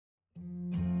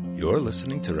You're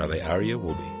listening to Rabbi Aryeh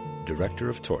Wolbe, Director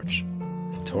of Torch,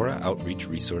 the Torah Outreach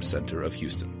Resource Center of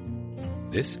Houston.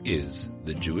 This is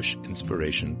the Jewish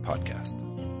Inspiration Podcast.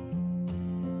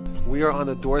 We are on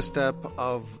the doorstep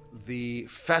of the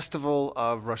festival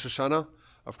of Rosh Hashanah.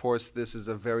 Of course, this is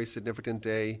a very significant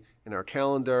day in our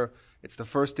calendar. It's the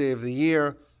first day of the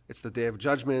year. It's the Day of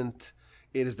Judgment.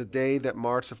 It is the day that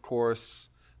marks, of course,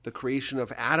 the creation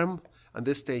of Adam. On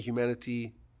this day,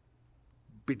 humanity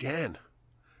began.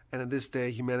 And on this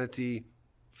day, humanity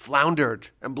floundered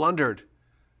and blundered.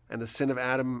 And the sin of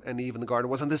Adam and Eve in the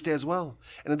garden was on this day as well.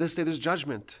 And on this day, there's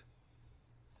judgment.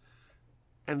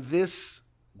 And this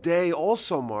day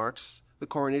also marks the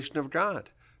coronation of God,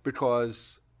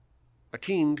 because a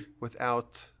king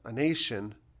without a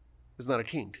nation is not a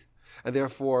king. And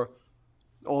therefore,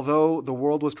 although the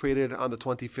world was created on the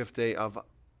 25th day of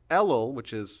Elul,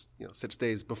 which is 6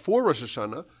 days before Rosh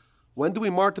Hashanah, when do we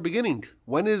mark the beginning?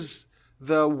 When is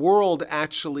the world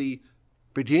actually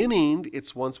beginning?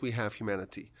 It's once we have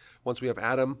humanity. Once we have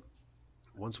Adam,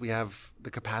 once we have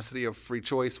the capacity of free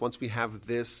choice, once we have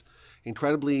this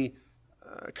incredibly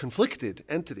conflicted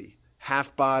entity,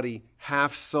 half body,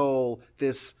 half soul,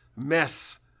 this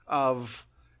mess of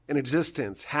an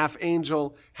existence, half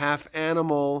angel, half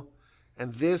animal.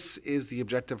 And this is the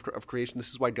objective of creation.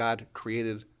 This is why God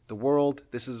created the world.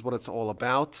 This is what it's all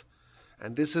about.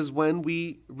 And this is when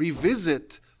we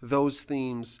revisit those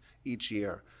themes each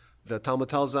year. The Talmud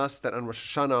tells us that on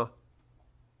Rosh Hashanah,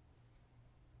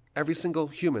 every single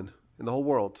human in the whole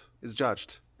world is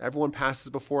judged. Everyone passes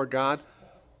before God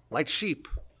like sheep.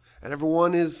 And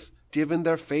everyone is given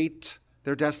their fate,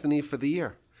 their destiny for the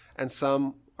year. And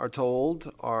some are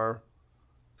told, are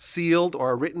sealed or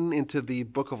are written into the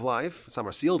book of life. Some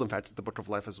are sealed, in fact, to the book of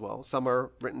life as well. Some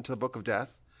are written to the book of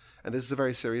death. And this is a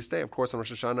very serious day. Of course, on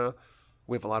Rosh Hashanah,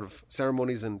 we have a lot of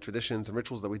ceremonies and traditions and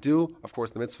rituals that we do. Of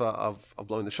course, the mitzvah of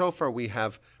blowing the shofar. We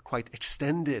have quite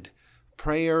extended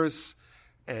prayers,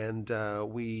 and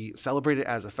we celebrate it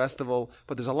as a festival.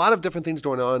 But there's a lot of different things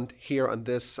going on here on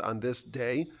this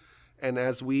day. And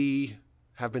as we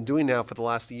have been doing now for the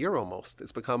last year almost,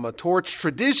 it's become a Torch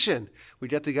tradition. We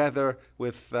get together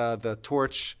with the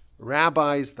Torch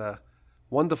rabbis, the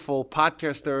wonderful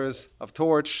podcasters of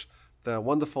Torch, the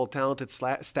wonderful, talented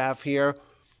staff here,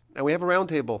 and we have a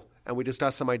roundtable, and we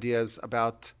discuss some ideas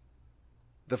about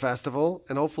the festival.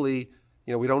 And hopefully,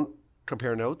 we don't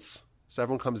compare notes, so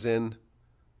everyone comes in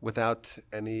without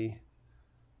any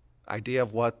idea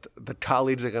of what the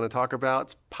colleagues are going to talk about.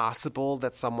 It's possible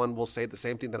that someone will say the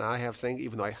same thing that I have saying,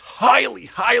 even though I highly,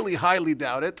 highly, highly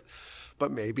doubt it.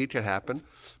 But maybe it could happen.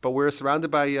 But we're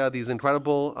surrounded by these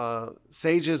incredible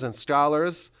sages and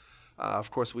scholars.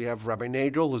 Of course, we have Rabbi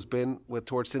Nagel, who's been with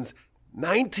Torch since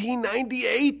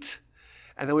 1998.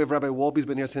 And then we have Rabbi Wolbe, who's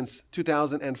been here since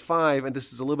 2005. And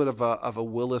this is a little bit of a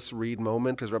Willis Reed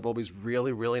moment, because Rabbi Wolbe's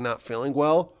really, really not feeling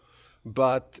well.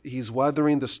 But he's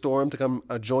weathering the storm to come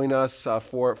join us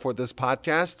for this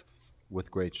podcast.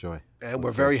 With great joy. And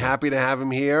we're very happy to have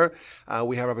him here.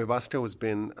 We have Rabbi Basker, who's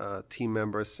been a team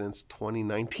member since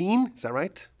 2019. Is that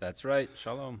right? That's right.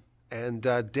 Shalom. And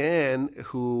Dan,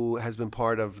 who has been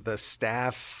part of the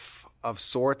staff of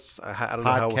sorts. I don't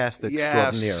know how. Podcast extraordinaire.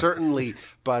 Yeah, certainly.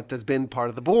 But has been part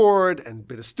of the board and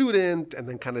been a student, and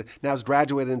then kind of now has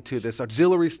graduated into this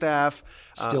auxiliary staff.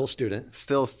 Still student.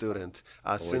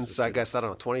 Since, I guess,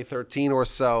 2013 or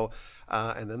so.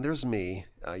 And then there's me,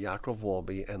 Yaakov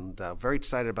Wolbe, and very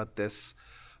excited about this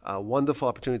wonderful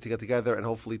opportunity to get together and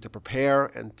hopefully to prepare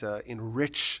and to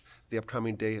enrich the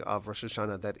upcoming day of Rosh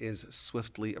Hashanah that is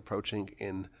swiftly approaching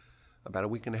in about a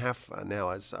week and a half now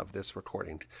as of this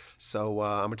recording. So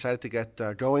I'm excited to get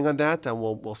going on that, and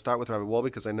we'll start with Rabbi Wolbe,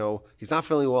 because I know he's not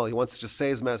feeling well. He wants to just say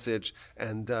his message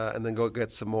and then go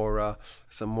get some more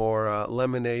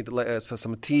lemonade,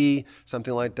 some tea,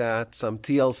 something like that, some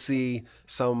TLC,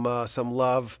 some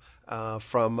love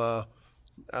from,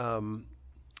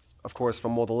 of course,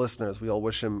 from all the listeners. We all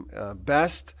wish him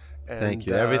best. And, thank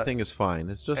you. Everything is fine.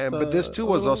 It's just. But this too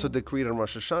was also decreed on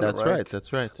Rosh Hashanah. That's right.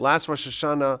 That's right. Last Rosh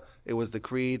Hashanah, it was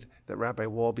decreed that Rabbi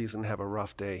Wolbe is going to have a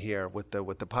rough day here with the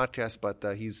podcast, but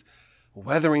he's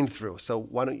weathering through. So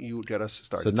why don't you get us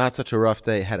started? So not such a rough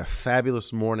day. Had a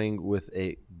fabulous morning with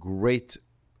a great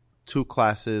 2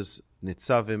 classes,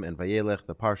 Nitzavim and Vayelech,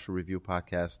 the Parsha Review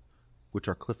podcast, which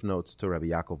are cliff notes to Rabbi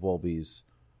Yaakov Wolbe's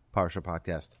Parsha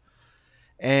podcast.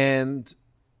 And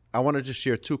I want to just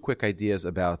share 2 quick ideas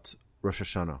about Rosh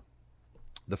Hashanah.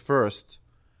 The first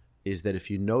is that if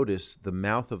you notice, the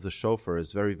mouth of the shofar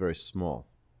is very, very small.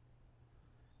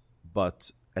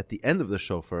 But at the end of the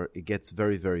shofar, it gets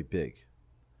very, very big.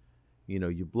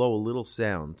 You blow a little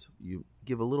sound, you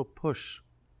give a little push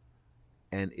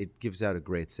and it gives out a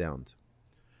great sound.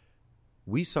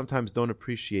 We sometimes don't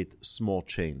appreciate small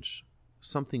change.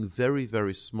 Something very,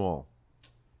 very small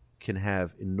can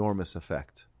have enormous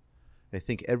effect. I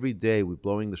think every day we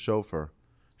blowing the shofar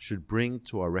should bring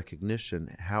to our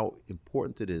recognition how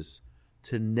important it is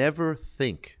to never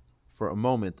think for a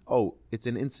moment, oh, it's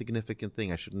an insignificant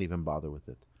thing, I shouldn't even bother with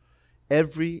it.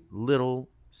 Every little,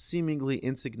 seemingly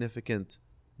insignificant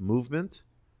movement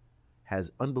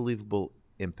has unbelievable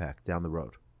impact down the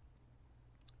road,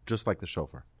 just like the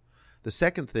shofar. The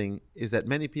second thing is that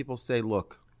many people say,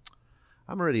 look,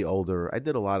 I'm already older, I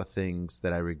did a lot of things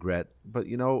that I regret, but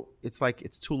it's like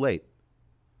it's too late.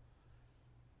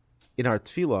 In our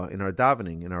tefillah, in our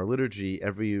davening, in our liturgy,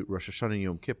 every Rosh Hashanah and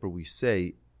Yom Kippur, we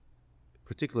say,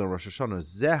 particularly on Rosh Hashanah,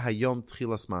 Zeh hayom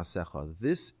tchilas ma'asecha.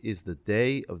 This is the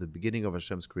day of the beginning of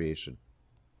Hashem's creation.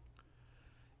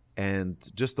 And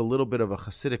just a little bit of a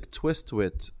Hasidic twist to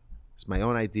it, it's my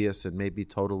own idea, so it may be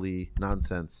totally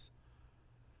nonsense.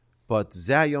 But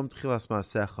Zeh hayom tchilas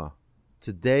ma'asecha.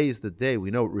 Today is the day. We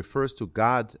know it refers to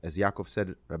God, as Rabbi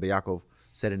Yaakov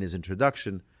said in his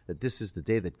introduction, that this is the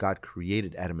day that God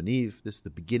created Adam and Eve. This is the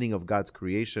beginning of God's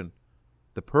creation,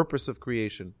 the purpose of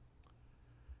creation.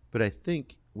 But I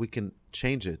think we can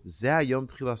change it. Zeh hayom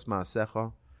tchilas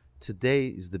ma'asecha. Today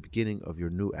is the beginning of your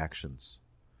new actions.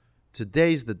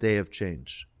 Today is the day of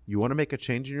change. You want to make a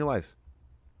change in your life?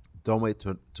 Don't wait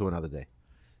to another day.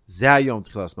 Zeh hayom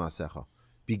tchilas ma'asecha.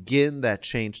 Begin that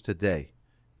change today.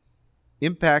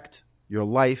 Impact your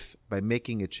life by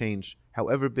making a change,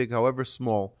 however big, however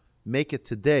small. Make it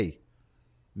today.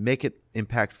 Make it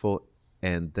impactful,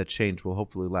 and that change will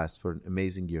hopefully last for an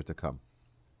amazing year to come.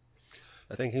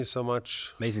 Thank you so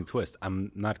much. Amazing twist.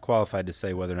 I'm not qualified to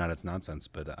say whether or not it's nonsense,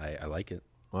 but I like it.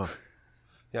 Wow.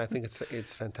 Yeah, I think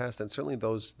it's fantastic. And certainly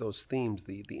those themes,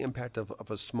 the impact of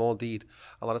a small deed,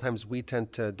 a lot of times we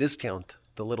tend to discount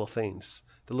the little things.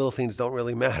 The little things don't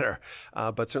really matter.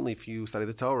 But certainly if you study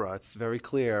the Torah, it's very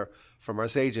clear from our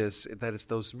sages that it's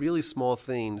those really small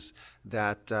things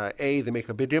that, they make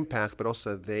a big impact, but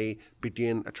also they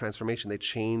begin a transformation. They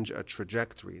change a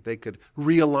trajectory. They could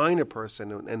realign a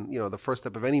person. And the first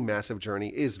step of any massive journey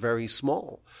is very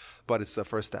small, but it's the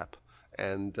first step.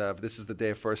 And this is the day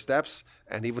of first steps.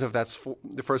 And even if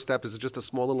the first step is just a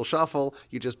small little shuffle,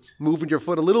 you just moving your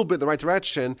foot a little bit in the right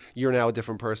direction, you're now a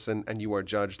different person and you are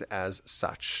judged as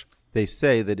such. They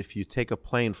say that if you take a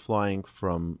plane flying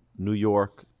from New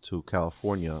York to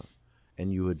California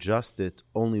and you adjust it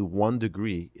only 1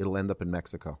 degree, it'll end up in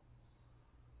Mexico.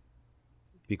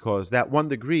 Because that 1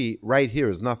 degree right here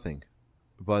is nothing.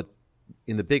 But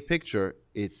in the big picture,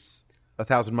 it's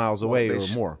 1,000 miles away or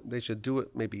more. They should do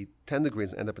it maybe 10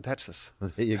 degrees and end up in Texas.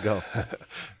 There you go.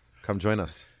 Come join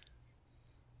us.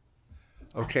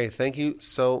 Okay, thank you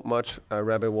so much,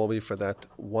 Rabbi Wolbe, for that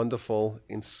wonderful,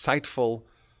 insightful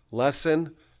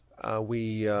lesson.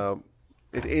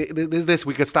 This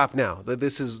we could stop now.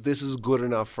 This is good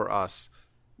enough for us.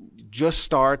 Just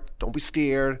start. Don't be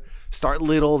scared. Start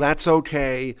little. That's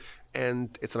okay.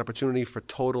 And it's an opportunity for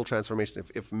total transformation.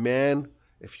 If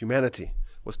humanity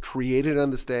was created on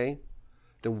this day,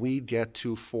 then we get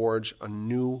to forge a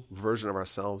new version of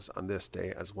ourselves on this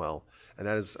day as well. And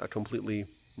that is a completely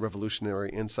revolutionary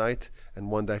insight,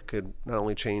 and one that could not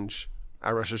only change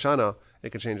our Rosh Hashanah, it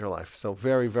could change our life. So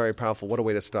very, very powerful. What a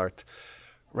way to start.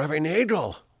 Rabbi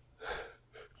Nagel.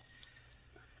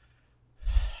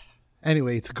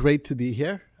 Anyway, it's great to be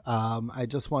here. I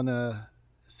just want to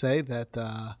say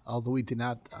that although we did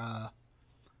not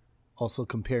also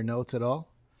compare notes at all,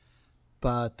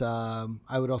 but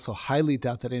I would also highly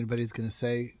doubt that anybody's going to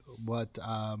say what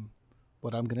I'm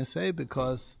going to say,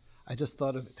 because I just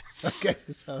thought of it. Okay,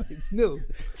 so it's new.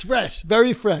 It's fresh,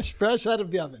 very fresh out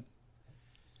of the oven.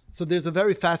 So there's a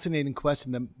very fascinating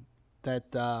question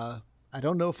that I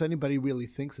don't know if anybody really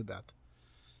thinks about.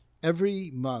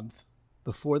 Every month,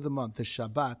 before the month, the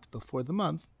Shabbat before the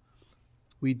month,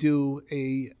 we do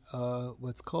a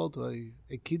what's called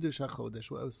a Kiddush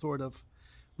HaChodesh, sort of.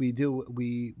 We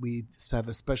have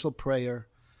a special prayer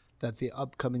that the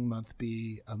upcoming month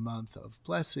be a month of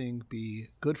blessing, be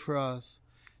good for us.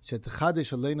 Make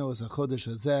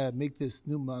this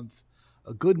new month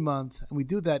a good month, and we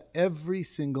do that every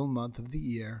single month of the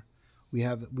year.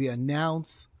 We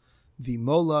announce the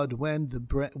molad when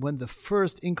the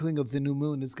first inkling of the new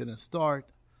moon is going to start,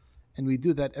 and we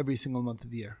do that every single month of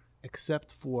the year,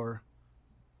 except for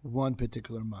one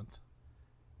particular month.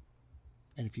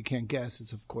 And if you can't guess,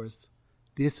 it's of course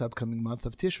this upcoming month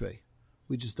of Tishrei.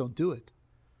 We just don't do it.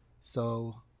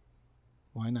 So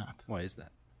why not? Why is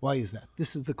that? Why is that?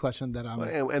 This is the question that I'm...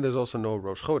 And there's also no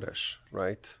Rosh Chodesh,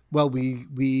 right? Well,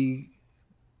 we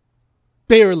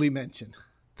barely mention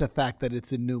the fact that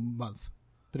it's a new month.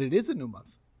 But it is a new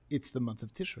month. It's the month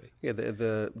of Tishrei. Yeah,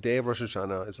 the day of Rosh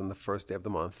Hashanah is on the first day of the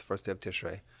month, first day of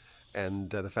Tishrei. And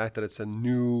the fact that it's a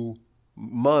new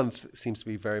month seems to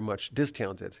be very much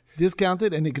discounted.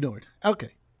 Discounted and ignored.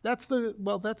 Okay. That's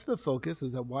the focus,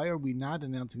 is that why are we not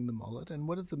announcing the Molad, and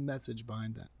what is the message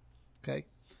behind that? Okay?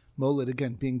 Molad,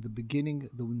 again, being the beginning,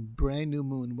 the brand new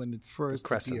moon when it first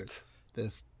appeared.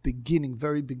 The beginning,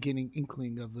 very beginning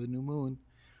inkling of the new moon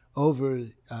over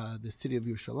the city of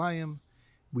Yerushalayim.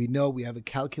 We know we have it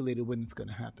calculated when it's going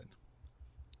to happen.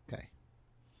 Okay.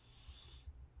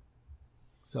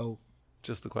 So.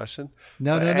 Just the question?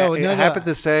 No. I happen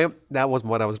to say that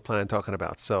wasn't what I was planning on talking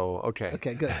about. So, okay.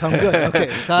 Okay, good. So I'm good.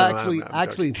 Okay. So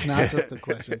actually, it's not just a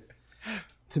question.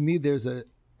 To me, there's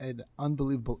an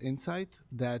unbelievable insight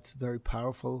that's very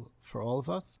powerful for all of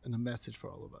us and a message for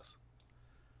all of us.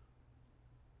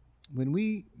 When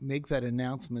we make that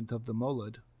announcement of the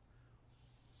Molad,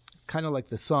 it's kind of like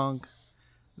the song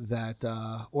that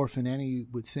Orphan Annie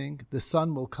would sing, "The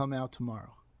sun will come out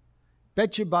tomorrow."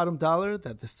 Bet your bottom dollar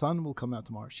that the sun will come out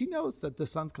tomorrow. She knows that the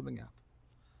sun's coming out.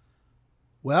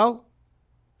 Well,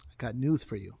 I got news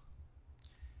for you.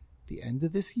 The end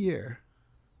of this year,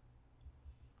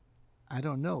 I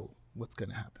don't know what's going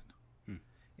to happen.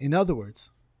 In other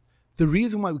words, the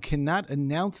reason why we cannot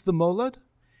announce the Molad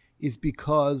is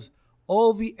because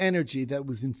all the energy that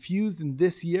was infused in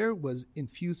this year was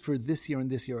infused for this year and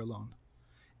this year alone.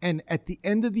 And at the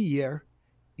end of the year,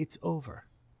 it's over.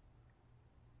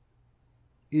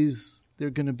 Is there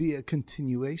going to be a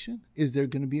continuation? Is there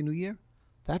going to be a new year?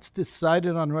 That's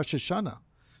decided on Rosh Hashanah.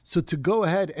 So to go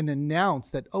ahead and announce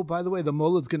that, oh, by the way, the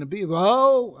Molad's going to be,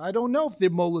 I don't know if the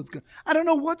Molad's going to, I don't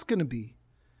know what's going to be.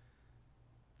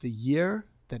 The year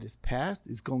that is past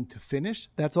is going to finish.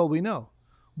 That's all we know.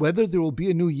 Whether there will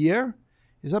be a new year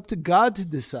is up to God to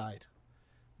decide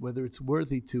whether it's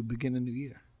worthy to begin a new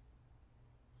year.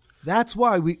 That's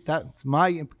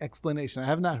my explanation. I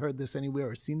have not heard this anywhere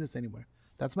or seen this anywhere.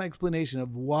 That's my explanation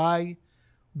of why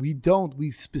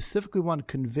we specifically want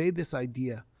to convey this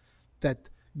idea that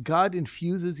God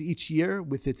infuses each year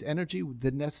with its energy, the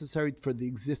necessary for the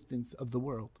existence of the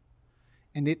world.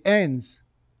 And it ends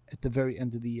at the very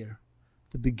end of the year.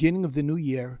 The beginning of the new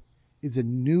year is a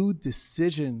new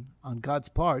decision on God's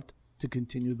part to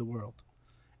continue the world.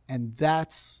 And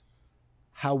that's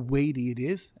how weighty it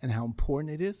is and how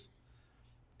important it is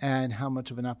and how much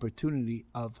of an opportunity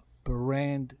of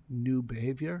brand new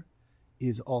behavior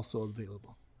is also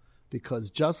available. Because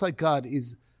just like God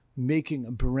is making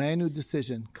a brand new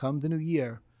decision come the new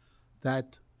year,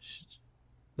 that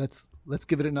let's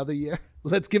give it another year.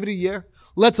 Let's give it a year.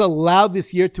 Let's allow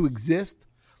this year to exist.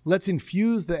 Let's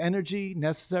infuse the energy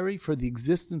necessary for the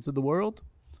existence of the world.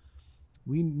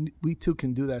 We too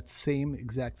can do that same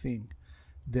exact thing.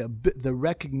 The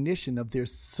recognition of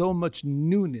there's so much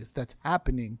newness that's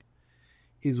happening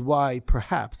is why,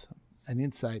 perhaps, an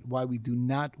insight why we do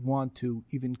not want to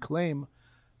even claim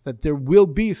that there will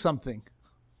be something.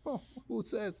 Well, who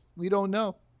says? We don't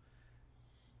know.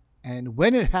 And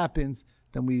when it happens,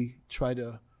 then we try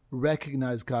to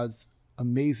recognize God's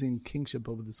amazing kingship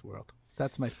over this world.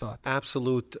 That's my thought.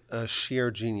 Absolute sheer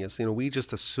genius. We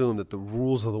just assume that the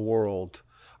rules of the world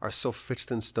are so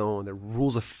fixed in stone. They're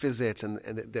rules of physics, and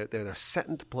they're set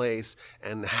into place.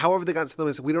 And however they got into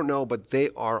place, we don't know, but they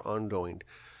are ongoing.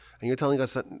 And you're telling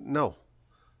us that, no.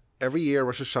 Every year,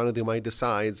 Rosh Hashanah, the Almighty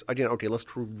decides, again, okay, let's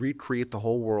recreate the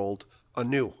whole world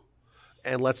anew.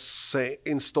 And let's say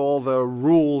install the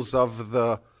rules of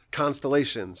the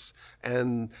constellations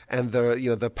and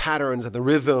the patterns and the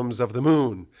rhythms of the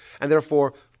moon. And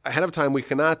therefore, ahead of time, we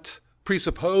cannot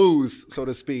presuppose, so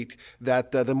to speak,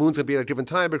 that the moon's going to be at a given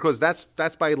time, because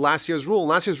that's by last year's rule.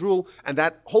 Last year's rule and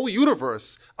that whole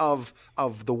universe of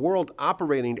the world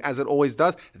operating as it always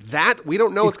does, that we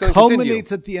don't know it's going to continue. It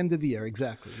culminates at the end of the year,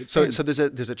 exactly. So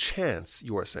there's a chance,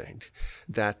 you are saying,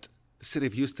 that the city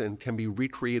of Houston can be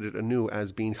recreated anew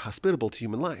as being hospitable to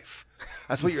human life.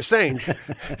 That's what you're saying.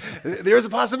 There's a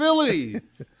possibility.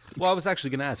 Well, I was actually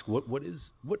going to ask, what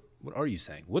are you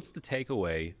saying? What's the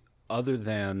takeaway other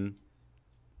than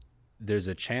there's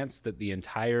a chance that the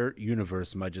entire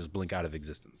universe might just blink out of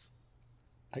existence?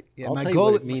 I'll tell you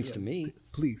what it means to me.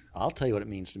 Please. I'll tell you what it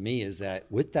means to me is that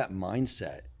with that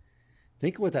mindset,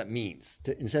 think of what that means.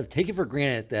 Instead of taking for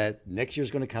granted that next year's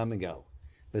going to come and go,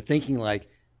 but thinking like,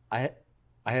 I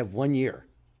have 1 year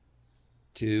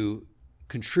to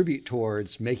contribute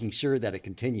towards making sure that it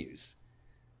continues.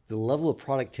 The level of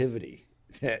productivity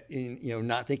that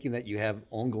not thinking that you have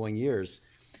ongoing years,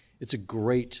 it's a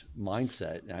great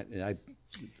mindset.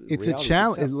 It's a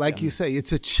challenge, like you say,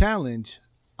 it's a challenge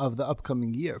of the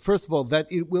upcoming year. First of all, that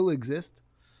it will exist.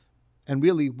 And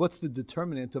really, what's the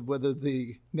determinant of whether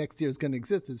the next year is going to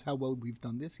exist is how well we've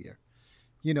done this year.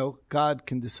 God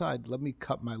can decide, let me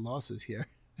cut my losses here.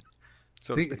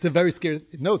 So It's a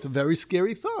very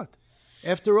scary thought.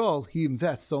 After all, he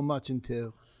invests so much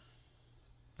into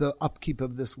the upkeep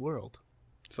of this world,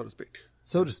 so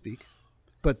to speak.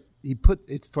 But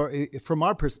from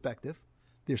our perspective,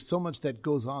 there's so much that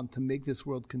goes on to make this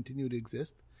world continue to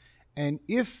exist. And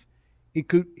if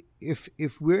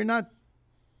we're not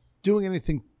doing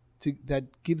anything that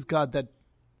gives God that,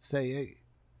 say, hey,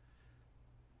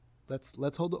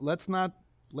 let's hold it. Let's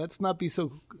not be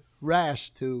so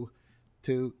rash to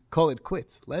call it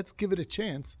quits. Let's give it a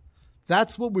chance.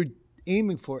 That's what we're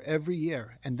aiming for every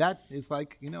year, and that is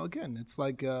like, again, it's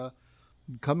like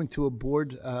coming to a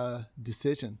board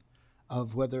decision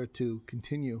of whether to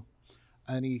continue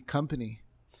any company.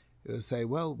 It would say,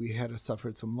 well, we had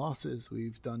suffered some losses.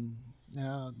 We've done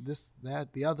this,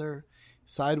 that, the other,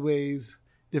 sideways,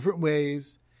 different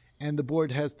ways, and the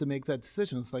board has to make that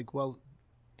decision. It's like, well,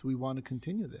 do we want to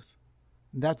continue this?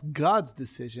 And that's God's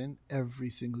decision every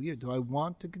single year. Do I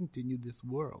want to continue this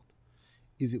world?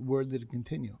 Is it worthy to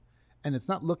continue? And it's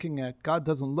not God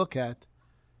doesn't look at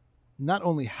not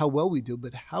only how well we do,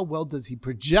 but how well does he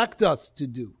project us to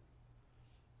do?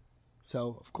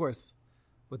 So, of course,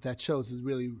 what that shows is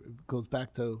really goes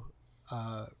back to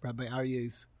Rabbi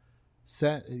Aryeh's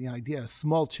idea, a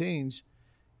small change.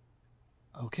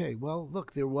 Okay, well,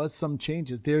 look, there was some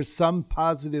changes. There's some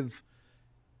positive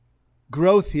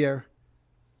growth here.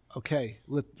 Okay,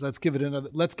 let's give it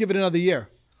another year.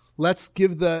 Let's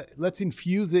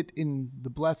infuse it in the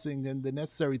blessing and the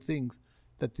necessary things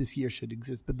that this year should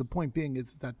exist. But the point being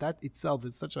is that itself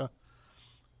is such a,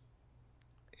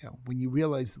 when you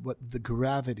realize what the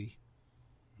gravity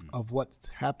of what's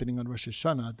happening on Rosh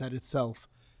Hashanah, that itself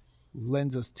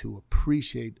lends us to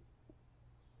appreciate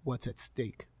what's at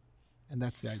stake. And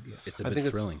that's the idea. It's a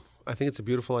bit thrilling. I think it's a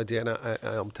beautiful idea, and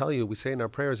I'll tell you, we say in our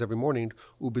prayers every morning,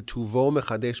 "Ubetuvo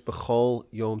mechadesh b'chol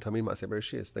yom tamid ma'aseh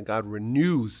bereshis," that God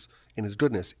renews in His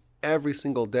goodness every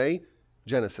single day.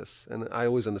 Genesis, and I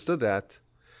always understood that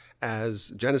as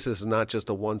Genesis is not just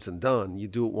a once and done. You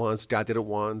do it once. God did it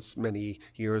once many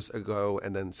years ago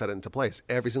and then set it into place.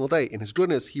 Every single day, in His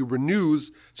goodness, He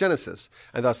renews Genesis,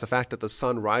 and thus the fact that the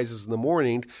sun rises in the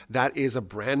morning, that is a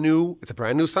brand new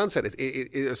sunset.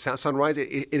 Sunrise.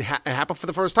 It happened for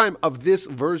the first time of this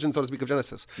version, so to speak, of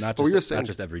Genesis. Not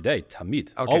just every day, tamid,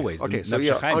 always. Okay, so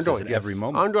ongoing, yes. Every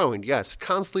moment. Ongoing, yes,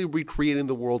 constantly recreating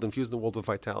the world, infusing the world with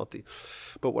vitality.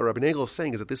 But what Rabbi Nagel is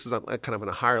saying is that this is kind of on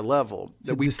a higher level.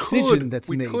 That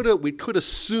we could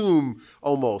assume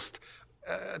almost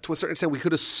to a certain extent, we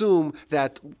could assume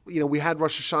that we had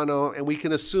Rosh Hashanah, and we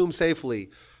can assume safely.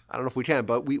 I don't know if we can,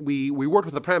 but we worked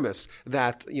with the premise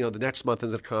that the next month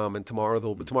is going to come, and tomorrow's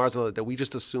that we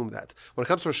just assume that. When it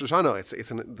comes to Rosh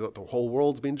Hashanah, the whole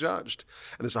world's being judged,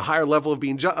 and there's a higher level of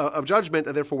of judgment,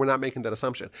 and therefore we're not making that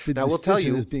assumption. Now, we'll tell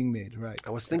you, is being made, right? I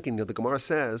was thinking, the Gemara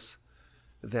says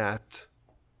that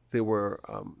there were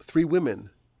 3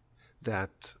 women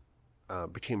that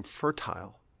became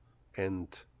fertile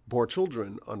and bore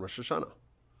children on Rosh Hashanah.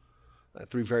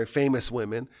 3 very famous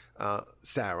women,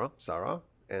 Sarah,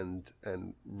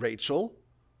 and Rachel,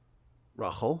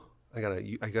 Rachel. I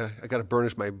gotta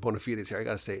burnish my bona fides here. I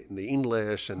gotta say it in the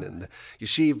English and in the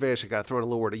Yeshivish. I gotta throw in a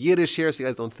little word of Yiddish here, so you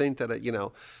guys don't think that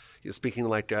you're speaking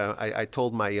like I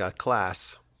told my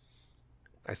class.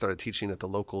 I started teaching at the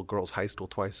local girls' high school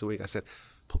twice a week. I said,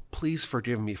 please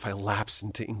forgive me if I lapse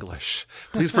into English.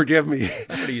 Please forgive me.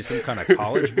 What are you, some kind of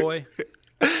college boy?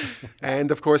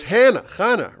 And of course,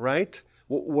 Hannah, right?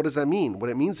 What does that mean? What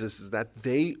it means is that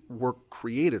they were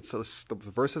created. So the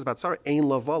verse is about Sarah, Ein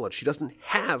Lavalad. She doesn't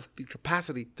have the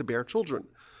capacity to bear children.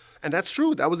 And that's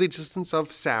true. That was the existence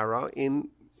of Sarah in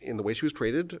the way she was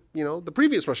created, the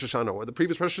previous Rosh Hashanah or the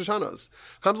previous Rosh Hashanahs.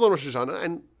 Comes along Rosh Hashanah,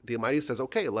 and the Almighty says,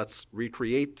 okay, let's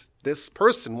recreate this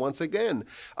person once again.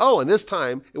 Oh, and this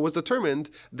time it was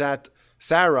determined that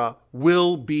Sarah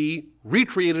will be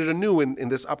recreated anew in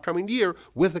this upcoming year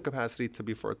with the capacity to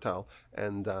be fertile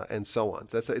and so on.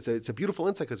 So it's a beautiful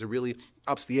insight because it really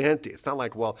ups the ante. It's not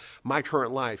like, well, my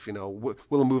current life, will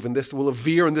it move in this, will it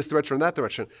veer in this direction or that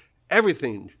direction?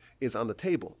 Everything is on the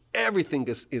table. Everything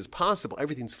is possible.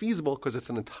 Everything's feasible because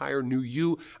it's an entire new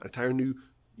you, an entire new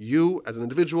you as an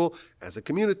individual, as a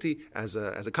community, as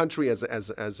a country, as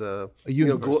a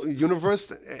universe,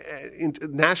 universe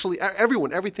nationally.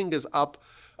 Everything is up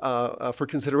for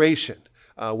consideration.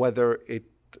 Whether it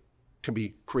can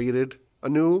be created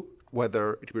anew,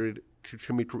 whether it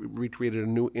can be recreated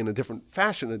anew in a different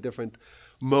fashion, a different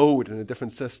mode, in a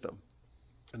different system.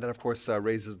 And then, of course,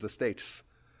 raises the stakes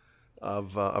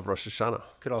of Rosh Hashanah.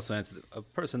 Could also answer, a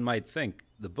person might think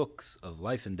the books of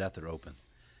life and death are open.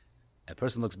 A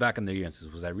person looks back in their year and says,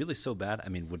 was I really so bad? I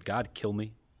mean, would God kill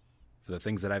me for the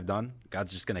things that I've done?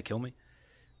 God's just going to kill me?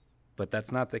 But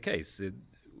that's not the case.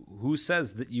 Who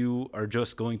says that you are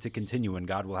just going to continue and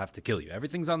God will have to kill you?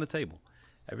 Everything's on the table.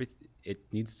 It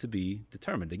needs to be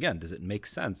determined. Again, does it make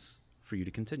sense for you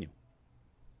to continue?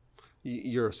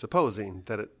 You're supposing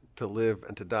that to live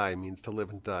and to die means to live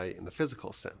and die in the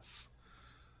physical sense.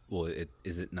 Well,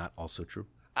 is it not also true?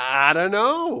 I don't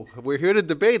know. We're here to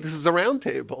debate. This is a round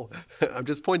table. I'm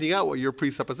just pointing out what your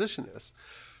presupposition is.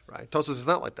 Right? Tosfos is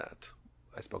not like that.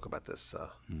 I spoke about this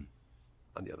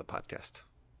on the other podcast,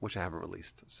 which I haven't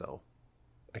released, so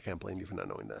I can't blame you for not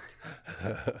knowing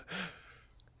that.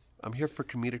 I'm here for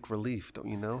comedic relief, don't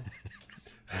you know?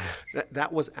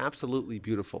 That was absolutely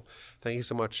beautiful. Thank you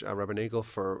so much, Rabbi Nagel,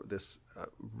 for this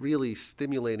really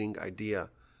stimulating idea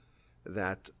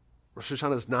that Rosh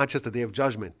Hashanah is not just a day of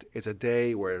judgment. It's a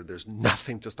day where there's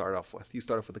nothing to start off with. You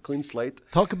start off with a clean slate.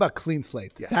 Talk about clean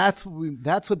slate. Yes.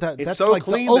 That's so like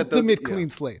clean the that ultimate clean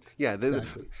slate. Yeah,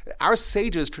 Exactly. Our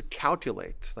sages could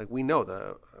calculate, like we know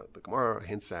the Gemara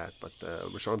hints at, but the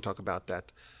Rishonim talk about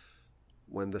that.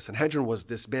 When the Sanhedrin was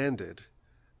disbanded,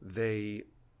 they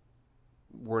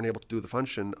weren't able to do the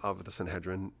function of the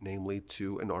Sanhedrin, namely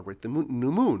to inaugurate the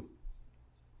new moon.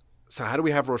 So how do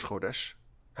we have Rosh Chodesh?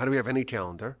 How do we have any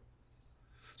calendar?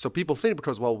 So people think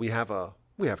because, well, we have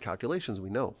calculations. We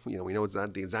know it's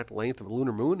not the exact length of a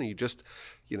lunar moon, and you just,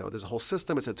 there's a whole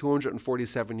system. It's a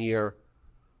 247-year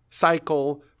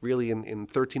cycle, really in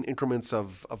 13 increments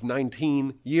of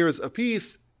 19 years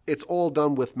apiece. It's all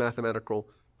done with mathematical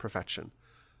perfection.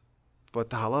 But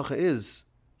the halacha is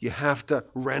you have to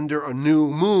render a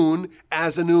new moon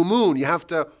as a new moon. You have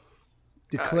to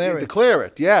Declare it. Declare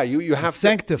it. Yeah, you have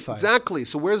sanctify. Exactly.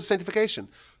 So where's the sanctification?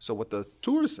 So what the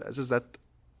Torah says is that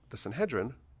the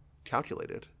Sanhedrin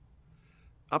calculated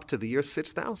up to the year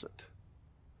 6000.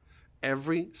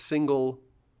 Every single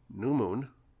new moon,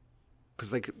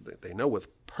 because they know with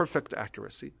perfect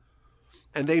accuracy,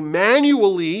 and they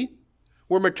manually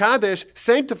were Mekadesh,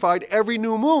 sanctified every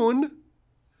new moon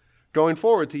going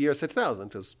forward to year 6000,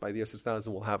 because by the year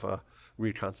 6000 we'll have a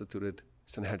reconstituted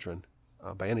Sanhedrin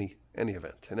by any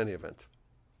event, in any event.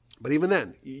 But even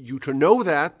then, you can know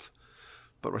that,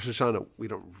 but Rosh Hashanah, we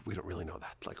don't really know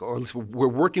that. Or at least we're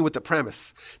working with the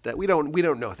premise that we don't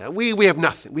know that. We have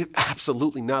nothing. We have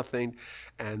absolutely nothing.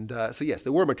 And so yes, they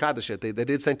were Mekadesh. They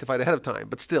did sanctify it ahead of time,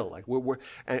 but still, we're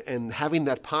and having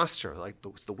that posture,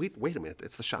 wait a minute,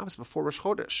 it's the Shabbos before Rosh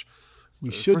Chodesh.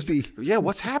 We should be. Yeah,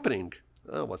 what's happening?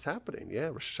 Oh, what's happening? Yeah,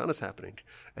 Rosh Hashanah is happening,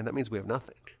 and that means we have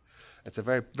nothing. It's a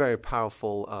very, very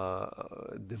powerful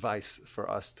device for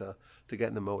us to get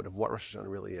in the mode of what Rosh Hashanah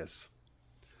really is.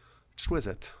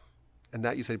 Exquisite. And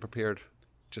that you said you prepared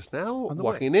just now,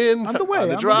 walking in, on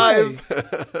the drive.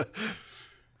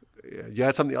 Yeah, you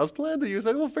had something else planned, or you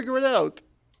said, we'll figure it out?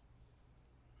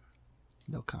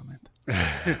 No comment.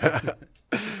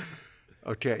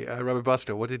 Okay, Rabbi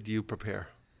Buster, what did you prepare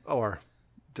or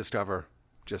discover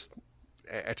just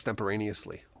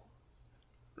extemporaneously?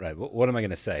 Right. What am I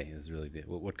going to say is really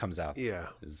what comes out. Yeah.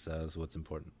 Is what's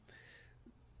important.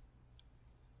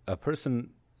 A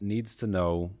person needs to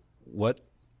know what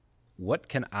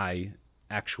can I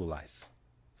actualize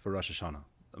for Rosh Hashanah.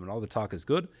 I mean, all the talk is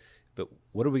good, but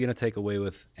what are we going to take away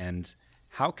with? And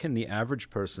how can the average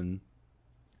person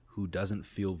who doesn't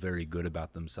feel very good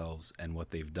about themselves and what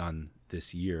they've done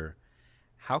this year,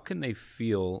 how can they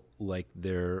feel like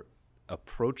they're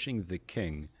approaching the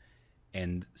king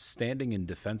and standing in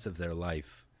defense of their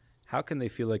life? How can they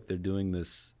feel like they're doing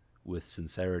this with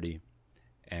sincerity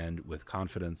and with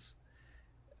confidence?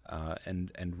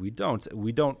 And we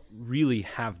don't really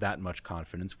have that much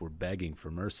confidence. We're begging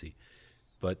for mercy.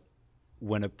 But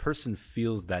when a person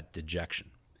feels that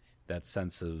dejection, that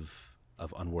sense of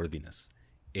unworthiness,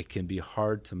 it can be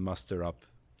hard to muster up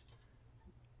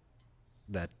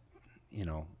that,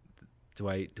 do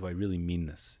I really mean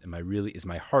this? Is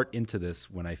my heart into this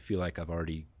when I feel like I've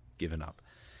already given up?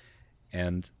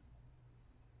 And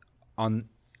on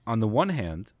the one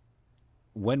hand,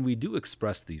 when we do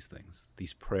express these things,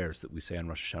 these prayers that we say on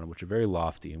Rosh Hashanah, which are very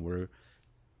lofty, and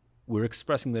we're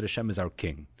expressing that Hashem is our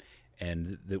king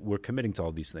and that we're committing to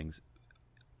all these things,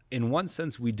 in one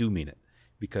sense we do mean it,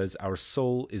 because our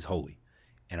soul is holy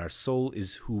and our soul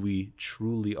is who we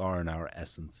truly are in our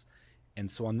essence.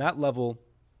 And so on that level,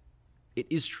 it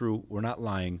is true, we're not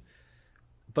lying,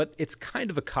 but it's kind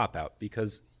of a cop-out,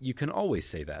 because you can always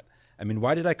say that. I mean,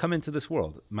 why did I come into this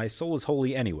world? My soul is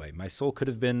holy anyway. My soul could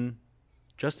have been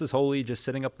just as holy, just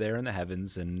sitting up there in the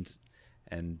heavens and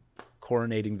and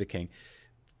coronating the king.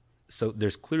 So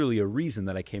there's clearly a reason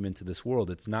that I came into this world.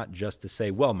 It's not just to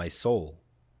say, well, my soul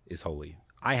is holy.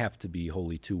 I have to be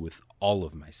holy too with all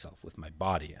of myself, with my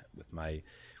body, with my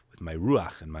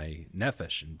ruach and my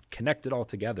nefesh, and connect it all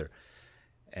together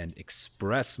and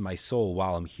express my soul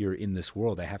while I'm here in this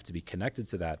world. I have to be connected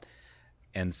to that.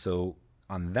 And so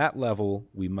on that level,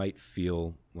 we might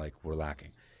feel like we're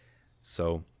lacking.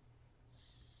 So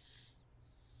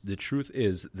the truth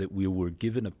is that we were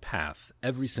given a path.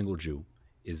 Every single Jew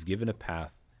is given a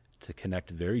path to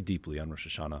connect very deeply on Rosh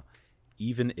Hashanah,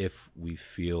 even if we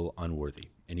feel unworthy,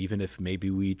 and even if maybe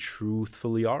we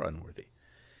truthfully are unworthy.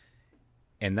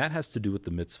 And that has to do with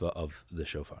the mitzvah of the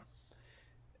shofar.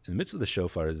 And the mitzvah of the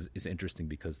shofar is interesting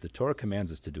because the Torah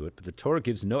commands us to do it, but the Torah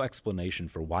gives no explanation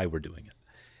for why we're doing it.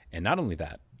 And not only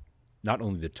that, not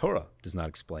only the Torah does not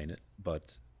explain it,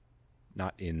 but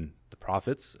not in the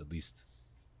prophets, at least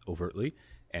overtly,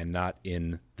 and not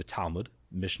in the Talmud,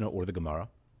 Mishnah, or the Gemara.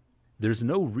 There's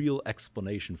no real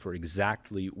explanation for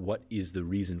exactly what is the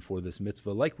reason for this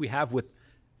mitzvah, like we have with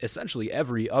essentially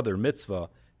every other mitzvah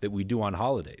that we do on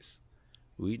holidays.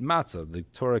 We eat matzah. The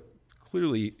Torah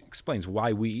clearly explains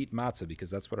why we eat matzah, because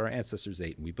that's what our ancestors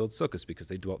ate. And we build sukkahs because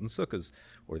they dwelt in sukkahs,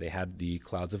 or they had the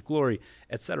clouds of glory,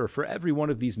 etc. For every one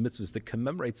of these mitzvahs that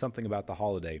commemorate something about the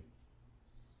holiday,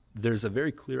 there's a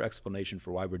very clear explanation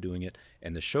for why we're doing it.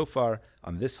 And the shofar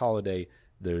on this holiday,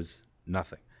 there's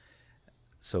nothing.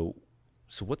 So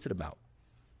what's it about?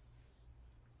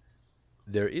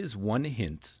 There is one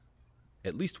hint,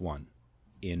 at least one,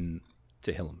 in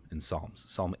Tehillim, in Psalms.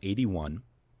 Psalm 81.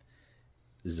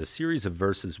 There's a series of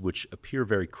verses which appear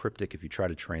very cryptic if you try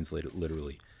to translate it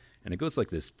literally. And it goes like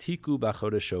this: Tiku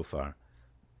b'chodesh shofar,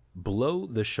 blow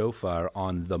the shofar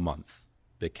on the month,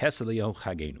 b'kesel yom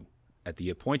chagenu, at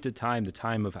the appointed time, the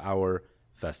time of our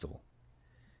festival.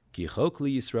 Ki chok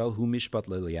li Yisrael hu mishpat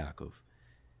le'Yaakov,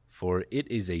 for it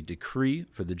is a decree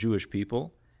for the Jewish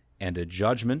people and a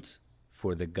judgment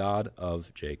for the God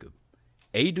of Jacob.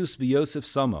 Eidus b'Yosef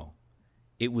samo,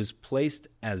 it was placed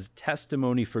as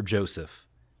testimony for Joseph,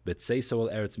 b'tzeiso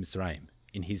el Eretz Mitzrayim,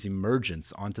 in his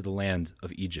emergence onto the land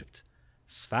of Egypt.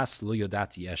 Sfas lo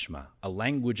yodati eshma, a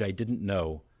language I didn't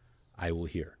know, I will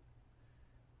hear.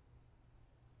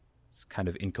 It's kind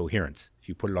of incoherent if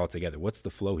you put it all together. What's the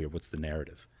flow here? What's the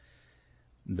narrative?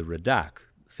 The Radak,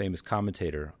 famous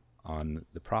commentator on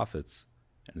the prophets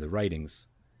and the writings,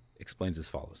 explains as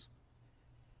follows.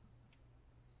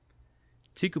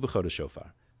 Tiku b'chodesh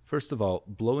shofar. First of all,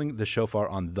 blowing the shofar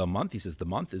on the month. He says the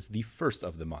month is the first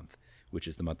of the month, which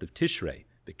is the month of Tishrei,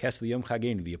 b'kesel yom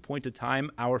chagenu, the appointed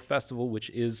time, our festival, which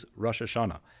is Rosh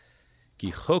Hashanah.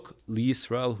 Ki chok li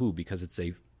Yisrael hu, because it's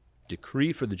a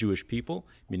decree for the Jewish people,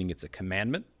 meaning it's a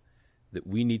commandment that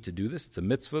we need to do this. It's a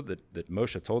mitzvah that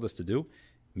Moshe told us to do.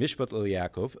 Mishpat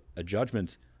Yaakov, a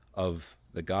judgment of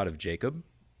the God of Jacob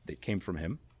that came from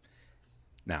him.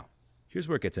 Now, here's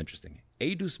where it gets interesting.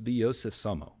 Eidus b'Yosef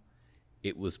samo.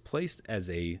 It was placed as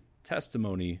a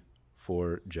testimony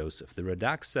for Joseph. The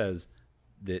Radak says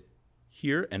that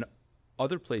here and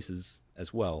other places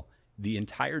as well, the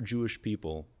entire Jewish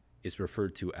people is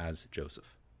referred to as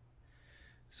Joseph.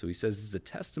 So he says it's a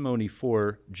testimony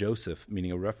for Joseph,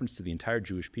 meaning a reference to the entire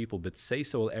Jewish people, but say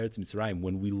so el Eretz Mitzrayim,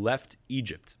 when we left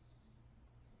Egypt.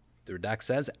 The Radak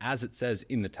says, as it says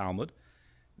in the Talmud,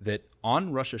 that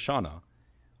on Rosh Hashanah,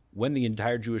 when the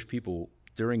entire Jewish people,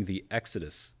 during the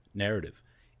Exodus narrative,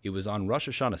 it was on Rosh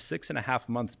Hashanah, 6.5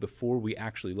 months before we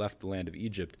actually left the land of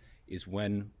Egypt, is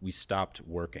when we stopped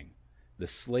working. The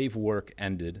slave work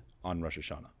ended on Rosh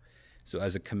Hashanah. So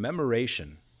as a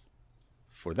commemoration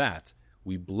for that,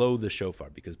 we blow the shofar,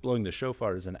 because blowing the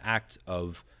shofar is an act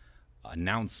of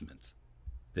announcement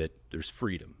that there's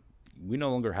freedom. We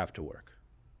no longer have to work.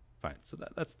 Fine, so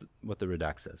that's what the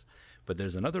Radak says. But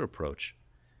there's another approach.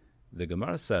 The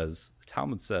Gemara says, the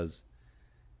Talmud says,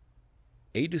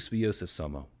 Eidus b'Yosef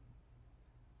samo.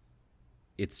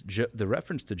 It's the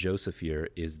reference to Joseph here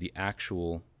is the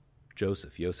actual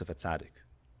Joseph, Yosef HaTzadik,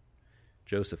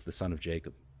 Joseph, the son of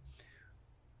Jacob,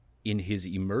 in his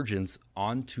emergence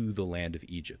onto the land of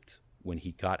Egypt, when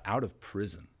he got out of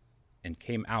prison and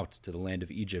came out to the land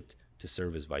of Egypt to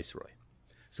serve as viceroy.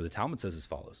 So the Talmud says as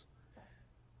follows: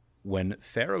 when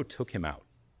Pharaoh took him out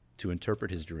to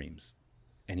interpret his dreams,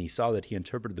 and he saw that he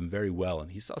interpreted them very well,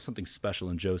 and he saw something special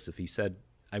in Joseph, he said,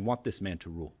 I want this man to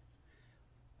rule.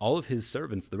 All of his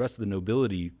servants, the rest of the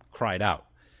nobility, cried out.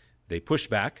 They pushed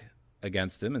back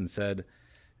against him and said,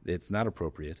 it's not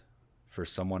appropriate for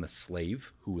someone, a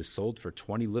slave, who was sold for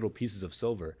 20 little pieces of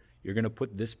silver. You're going to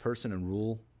put this person and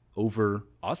rule over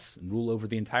us and rule over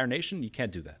the entire nation? You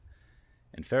can't do that.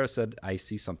 And Pharaoh said, I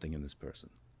see something in this person.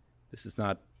 This is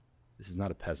not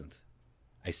a peasant.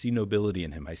 I see nobility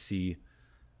in him. I see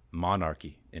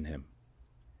monarchy in him.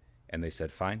 And they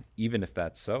said, fine, even if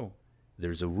that's so,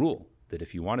 there's a rule that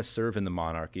if you want to serve in the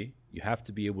monarchy, you have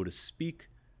to be able to speak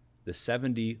the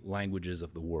 70 languages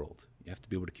of the world. You have to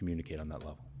be able to communicate on that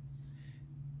level.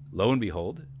 Lo and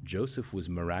behold, Joseph was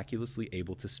miraculously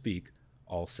able to speak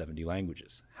all 70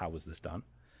 languages. How was this done?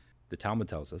 The Talmud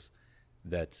tells us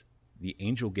that the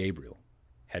angel Gabriel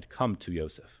had come to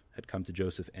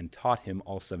Joseph and taught him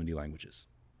all 70 languages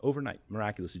overnight,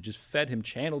 miraculously, just fed him,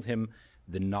 channeled him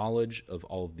the knowledge of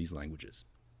all of these languages.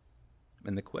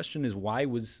 And the question is, why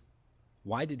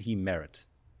did he merit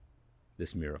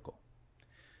this miracle?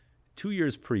 2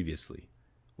 years previously,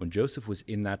 when Joseph was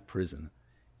in that prison,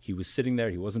 he was sitting there,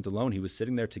 he wasn't alone, he was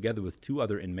sitting there together with 2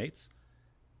 other inmates,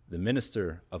 the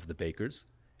minister of the bakers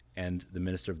and the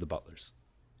minister of the butlers.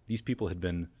 These people had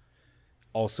been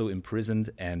also imprisoned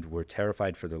and were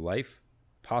terrified for their life,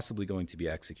 possibly going to be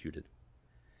executed.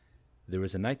 There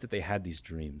was a night that they had these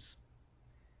dreams.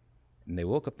 And they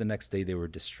woke up the next day, they were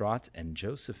distraught, and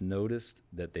Joseph noticed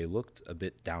that they looked a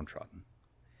bit downtrodden.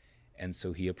 And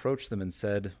so he approached them and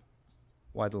said,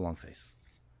 "Why the long face?"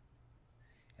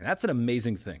 And that's an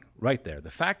amazing thing right there.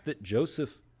 The fact that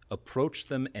Joseph approached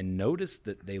them and noticed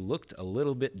that they looked a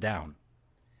little bit down.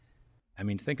 I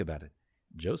mean, think about it.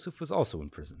 Joseph was also in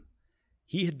prison.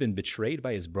 He had been betrayed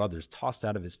by his brothers, tossed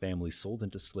out of his family, sold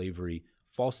into slavery,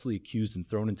 falsely accused and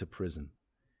thrown into prison.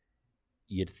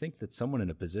 You'd think that someone in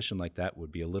a position like that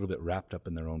would be a little bit wrapped up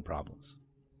in their own problems.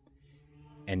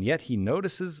 And yet he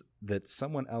notices that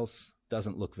someone else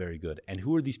doesn't look very good. And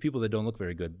who are these people that don't look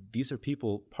very good? These are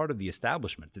people part of the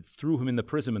establishment that threw him in the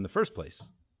prison in the first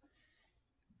place.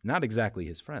 Not exactly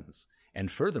his friends.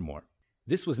 And furthermore,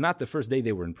 this was not the first day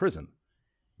they were in prison.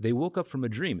 They woke up from a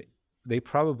dream. They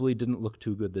probably didn't look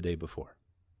too good the day before.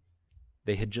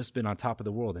 They had just been on top of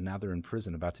the world, and now they're in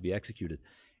prison about to be executed.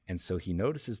 And so he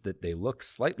notices that they look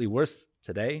slightly worse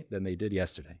today than they did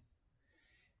yesterday.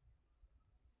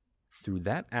 Through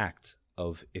that act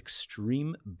of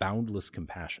extreme, boundless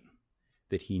compassion,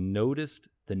 that he noticed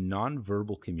the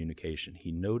nonverbal communication,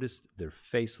 he noticed their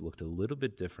face looked a little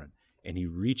bit different, and he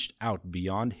reached out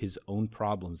beyond his own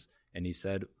problems, and he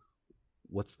said,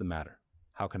 "What's the matter?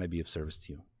 How can I be of service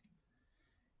to you?"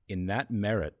 In that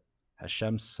merit,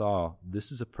 Hashem saw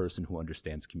this is a person who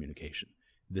understands communication.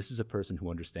 This is a person who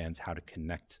understands how to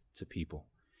connect to people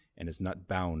and is not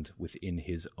bound within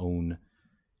his own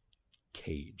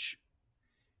cage.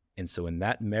 And so in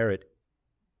that merit,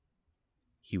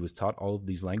 he was taught all of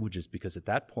these languages because at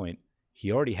that point,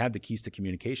 he already had the keys to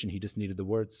communication. He just needed the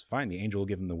words. Fine, the angel will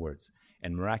give him the words.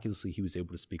 And miraculously, he was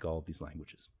able to speak all of these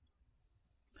languages.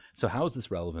 So how is this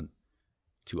relevant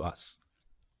to us?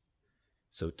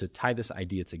 So to tie this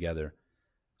idea together,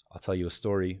 I'll tell you a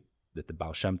story that the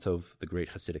Baal Shem Tov, the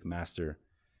great Hasidic master,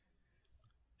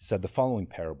 said the following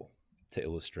parable to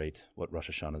illustrate what Rosh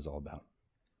Hashanah is all about.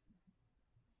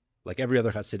 Like every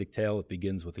other Hasidic tale, it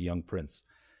begins with a young prince.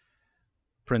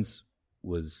 Prince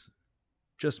was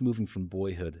just moving from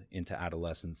boyhood into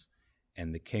adolescence,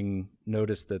 and the king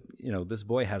noticed that, this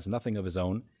boy has nothing of his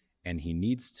own, and he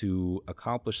needs to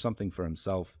accomplish something for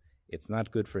himself. It's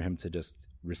not good for him to just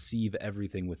receive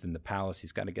everything within the palace.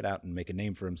 He's got to get out and make a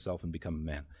name for himself and become a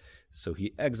man. So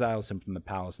he exiles him from the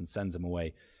palace and sends him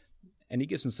away. And he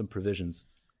gives him some provisions.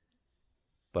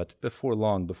 But before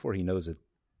long, before he knows it,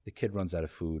 the kid runs out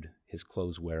of food. His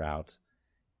clothes wear out.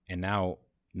 And now,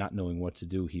 not knowing what to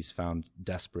do, he's found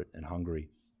desperate and hungry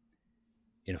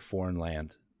in a foreign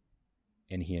land.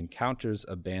 And he encounters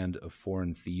a band of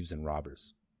foreign thieves and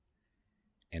robbers.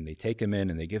 And they take him in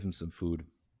and they give him some food.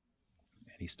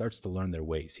 And he starts to learn their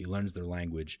ways. He learns their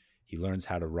language. He learns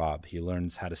how to rob. He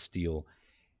learns how to steal.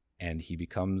 And he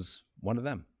becomes one of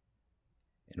them.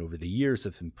 And over the years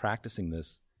of him practicing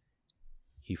this,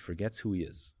 he forgets who he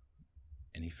is.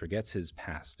 And he forgets his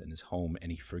past and his home.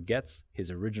 And he forgets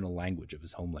his original language of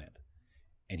his homeland.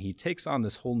 And he takes on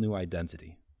this whole new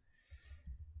identity.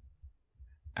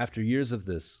 After years of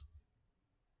this,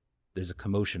 there's a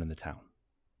commotion in the town.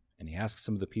 And he asks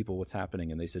some of the people what's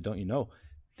happening. And they said, "Don't you know?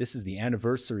 This is the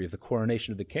anniversary of the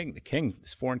coronation of the king. The king,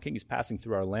 this foreign king, is passing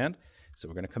through our land, so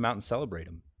we're going to come out and celebrate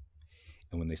him."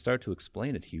 And when they start to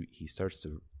explain it, he starts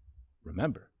to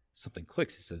remember. Something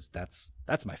clicks. He says, that's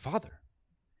my father.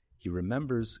 He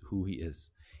remembers who he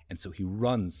is. And so he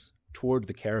runs toward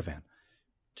the caravan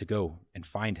to go and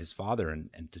find his father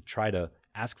and to try to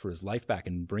ask for his life back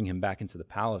and bring him back into the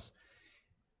palace.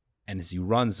 And as he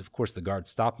runs, of course, the guards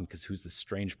stop him because who's this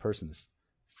strange person, this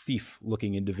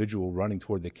thief-looking individual running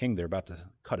toward the king? They're about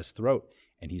to cut his throat.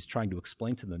 And he's trying to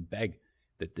explain to them and beg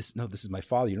that this is my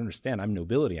father. You don't understand. I'm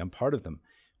nobility. I'm part of them.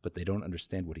 But they don't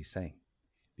understand what he's saying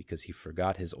because he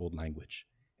forgot his old language,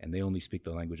 and they only speak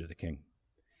the language of the king.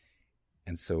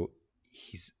 And so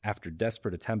he's, after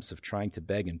desperate attempts of trying to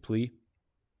beg and plea,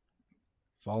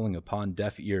 falling upon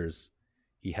deaf ears,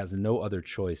 he has no other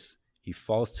choice. He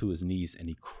falls to his knees and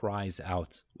he cries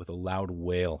out with a loud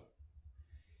wail.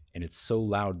 And it's so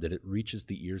loud that it reaches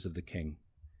the ears of the king.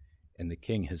 And the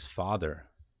king, his father,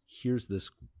 hears this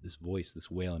voice, this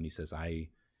wail, and he says, I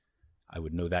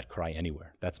would know that cry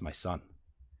anywhere. That's my son.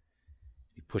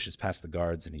 He pushes past the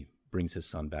guards and he brings his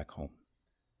son back home.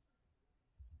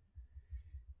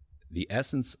 The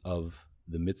essence of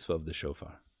the mitzvah of the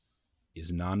shofar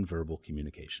is nonverbal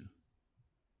communication.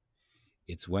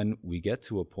 It's when we get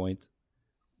to a point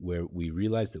where we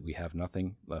realize that we have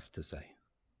nothing left to say.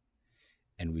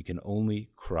 And we can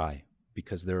only cry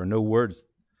because there are no words.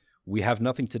 We have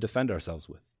nothing to defend ourselves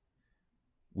with.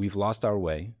 We've lost our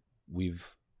way.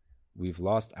 We've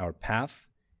lost our path,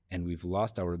 and we've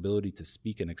lost our ability to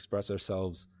speak and express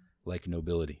ourselves like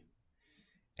nobility.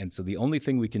 And so the only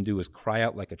thing we can do is cry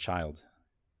out like a child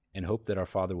and hope that our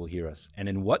Father will hear us. And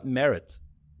in what merit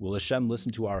will Hashem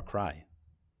listen to our cry?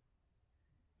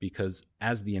 Because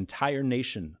as the entire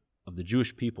nation of the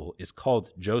Jewish people is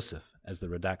called Joseph, as the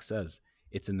Radak says,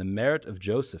 it's in the merit of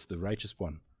Joseph, the righteous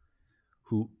one,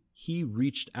 who he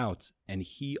reached out and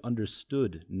he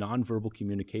understood nonverbal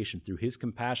communication. Through his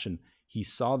compassion, he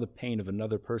saw the pain of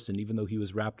another person, even though he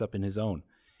was wrapped up in his own.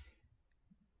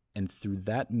 And through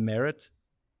that merit,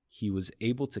 he was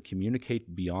able to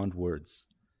communicate beyond words.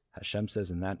 Hashem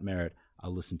says, in that merit,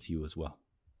 I'll listen to you as well.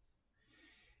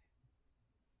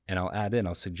 And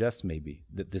I'll suggest maybe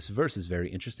that this verse is very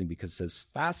interesting because it says,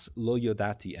 Sfas lo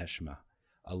yodati eshma,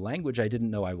 a language I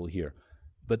didn't know I will hear.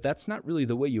 But that's not really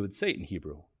the way you would say it in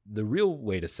Hebrew. The real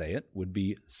way to say it would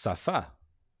be safa,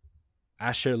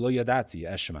 asher lo yodati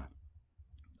eshma,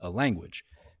 a language.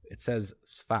 It says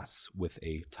sfas with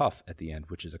a tuf at the end,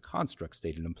 which is a construct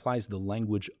state. It implies the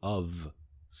language of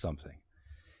something.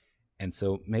 And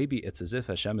so maybe it's as if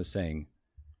Hashem is saying,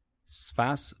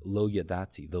 Sfas lo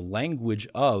yadati, the language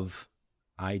of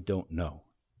I don't know.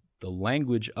 The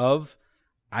language of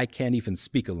I can't even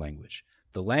speak a language.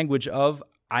 The language of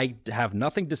I have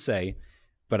nothing to say,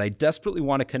 but I desperately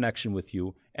want a connection with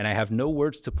you, and I have no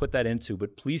words to put that into,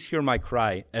 but please hear my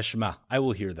cry, Eshma, I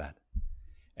will hear that.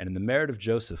 And in the merit of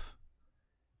Joseph,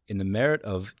 in the merit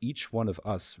of each one of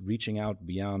us reaching out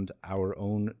beyond our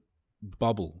own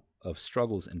bubble of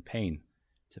struggles and pain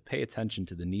to pay attention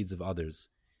to the needs of others,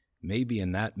 maybe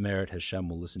in that merit Hashem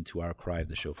will listen to our cry of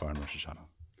the shofar in Rosh Hashanah.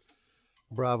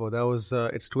 Bravo. That was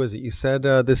exquisite. You said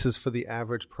this is for the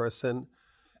average person,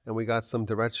 and we got some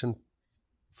direction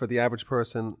for the average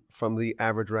person from the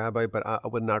average rabbi, but I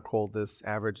would not call this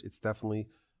average. It's definitely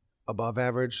above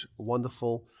average,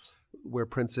 wonderful. We're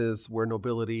princes, we're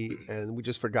nobility, and we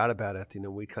just forgot about it. You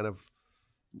know, we kind of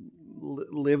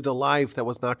lived a life that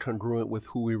was not congruent with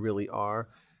who we really are.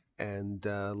 And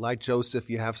like Joseph,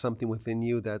 you have something within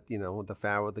you that, you know, the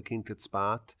Pharaoh, the king could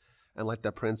spot. And like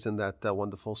that prince in that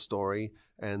wonderful story.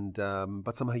 And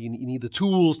but somehow you need the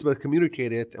tools to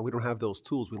communicate it, and we don't have those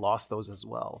tools. We lost those as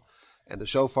well. And the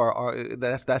shofar,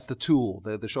 that's the tool.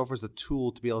 The shofar is the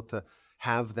tool to be able to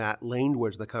have that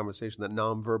language, the conversation, that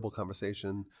nonverbal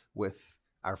conversation with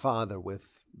our Father,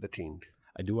 with the King.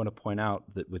 I do want to point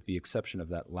out that with the exception of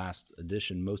that last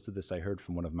edition, most of this I heard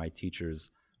from one of my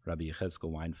teachers, Rabbi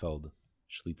Yechezkel Weinfeld,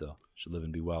 Shlita, should live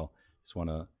and be well. Just want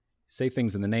to say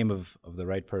things in the name of the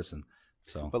right person.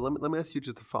 So, but let me ask you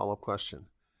just a follow-up question.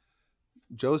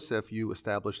 Joseph, you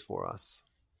established for us,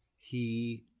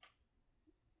 he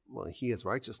has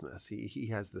righteousness. He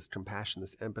has this compassion,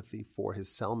 this empathy for his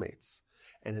cellmates.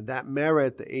 And in that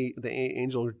merit, the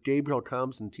angel Gabriel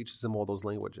comes and teaches him all those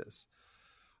languages.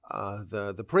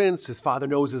 The prince, his father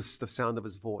knows the sound of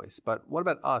his voice. But what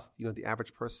about us, the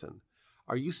average person?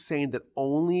 Are you saying that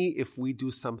only if we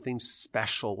do something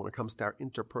special when it comes to our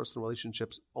interpersonal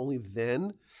relationships, only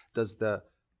then does the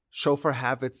shofar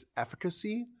have its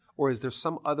efficacy? Or is there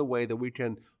some other way that we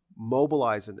can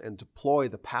mobilize and deploy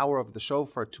the power of the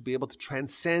shofar to be able to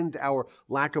transcend our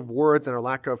lack of words and our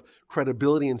lack of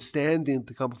credibility and standing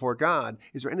to come before God?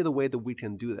 Is there any other way that we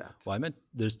can do that? Well, I meant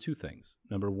there's two things.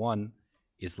 Number one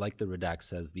is, like the Radak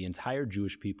says, the entire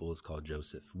Jewish people is called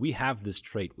Joseph. We have this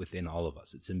trait within all of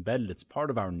us. It's embedded. It's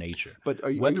part of our nature. But are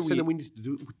you saying that we need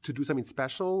to do something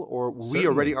special, or Certainly. We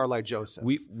already are like Joseph?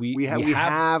 We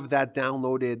have that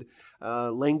downloaded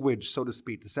language, so to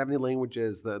speak, the 70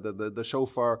 languages, the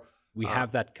shofar. We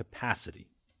have that capacity.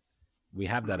 We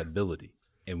have that ability,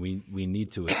 and we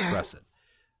need to express it.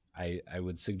 I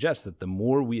would suggest that the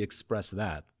more we express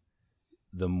that,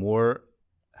 the more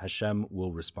Hashem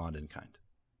will respond in kind.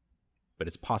 But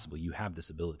it's possible. You have this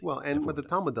ability. Well, and Everyone what the does.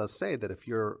 Talmud does say that if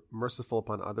you're merciful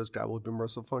upon others, God will be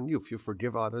merciful on you. If you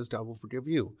forgive others, God will forgive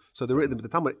you. So the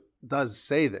Talmud does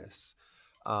say this.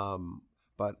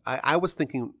 But I was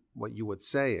thinking what you would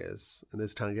say is, and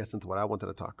this kind of gets into what I wanted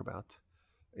to talk about.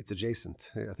 It's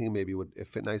adjacent. I think maybe it would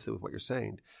fit nicely with what you're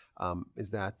saying, is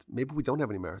that maybe we don't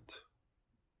have any merit.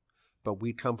 But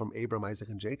we come from Abraham, Isaac,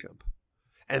 and Jacob.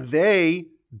 And they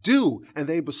do, and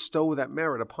they bestow that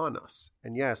merit upon us.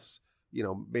 And yes,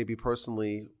 maybe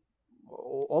personally,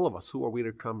 all of us, who are we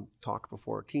to come talk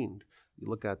before a king? You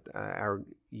look at our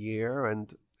year,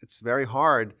 and it's very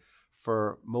hard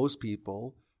for most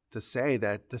people to say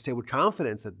with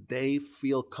confidence that they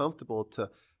feel comfortable to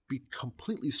be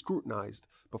completely scrutinized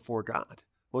before God.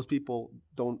 Most people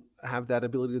don't have that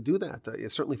ability to do that.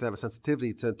 Certainly if they have a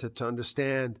sensitivity to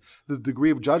understand the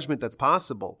degree of judgment that's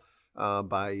possible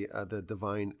by the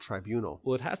divine tribunal.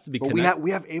 Well, it has to be. But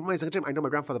we have Abraham, Isaac, and Jacob. I know my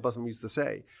grandfather Basman used to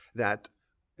say that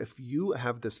if you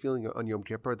have this feeling on Yom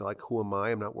Kippur that like, who am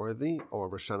I? I'm not worthy, or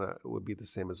Rosh Hashanah would be the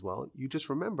same as well. You just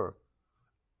remember,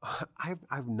 I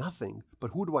have nothing,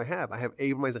 but who do I have? I have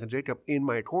Abraham, Isaac, and Jacob in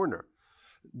my corner.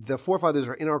 The forefathers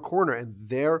are in our corner, and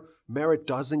their merit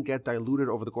doesn't get diluted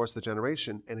over the course of the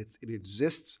generation, and it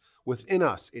exists within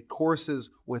us. It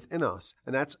courses within us,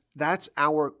 and that's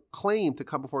our claim to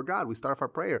come before God. We start off our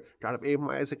prayer, God of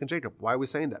Abraham, Isaac, and Jacob. Why are we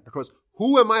saying that? Because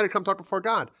who am I to come talk before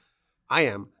God? I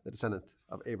am the descendant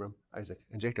of Abraham, Isaac,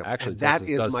 and Jacob. Actually, and that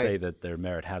does say that their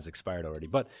merit has expired already,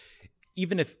 but.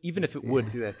 Even if it would,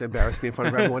 see that embarrass me in front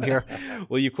of everyone here.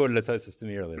 Well, you quoted a Tosis to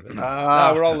me earlier. But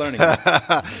no, we're all learning.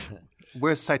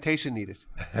 Where's citation needed?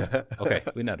 Okay,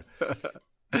 we know.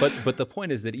 But the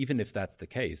point is that even if that's the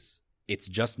case, it's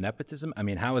just nepotism. I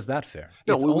mean, how is that fair?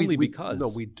 No, it's only because. No,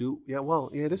 we do. Yeah,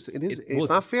 well, yeah, it is. It's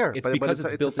not fair. It's because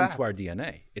it's built into our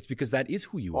DNA. It's because that is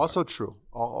who you are. Also true.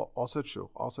 Also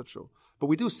true. But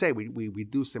we do say we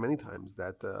do say many times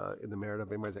that in the merit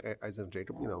of Abraham, Isaac, and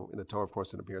Jacob, in the Torah, of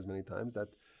course, it appears many times that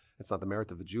it's not the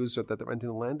merit of the Jews that they're renting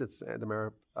the land; it's the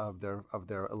merit of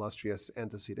their illustrious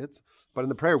antecedents. But in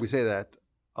the prayer, we say that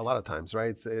a lot of times,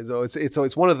 right? So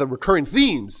it's one of the recurring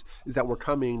themes is that we're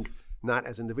coming not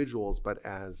as individuals, but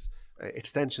as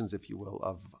extensions, if you will,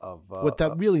 of what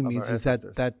that really means is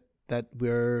ancestors. that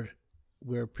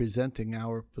we're presenting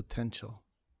our potential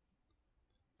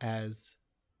as,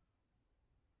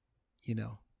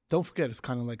 don't forget, it's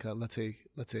kind of like let's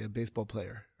say a baseball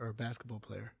player or a basketball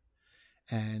player,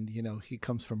 and he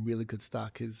comes from really good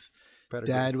stock. His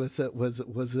dad was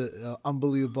a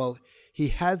unbelievable. He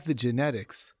has the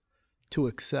genetics to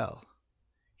excel.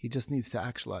 He just needs to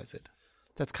actualize it.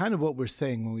 That's kind of what we're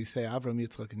saying when we say Avram,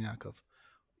 Yitzchak, and Yaakov.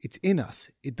 It's in us.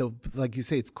 Like you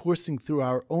say, it's coursing through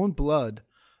our own blood.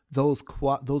 Those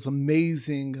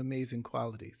amazing, amazing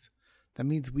qualities. That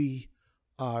means we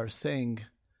are saying,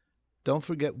 don't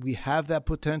forget we have that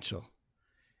potential,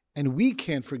 and we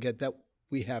can't forget that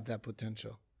we have that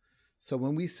potential. So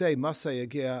when we say Masay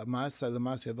Yagia Masay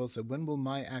Lamasay Avosa, when will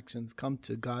my actions come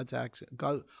to God's action?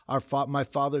 My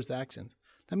Father's actions.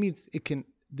 That means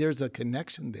there's a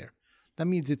connection there. That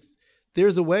means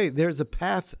there's a way, there's a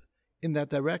path in that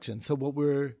direction. So what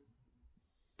we're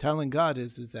telling God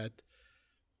is that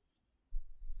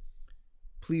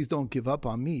please don't give up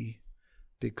on me,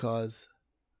 because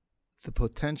the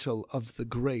potential of the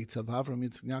greats of Avram,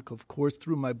 Yitzchak, Yaakov course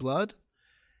through my blood,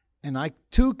 and I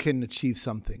too can achieve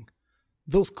something.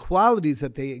 Those qualities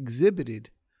that they exhibited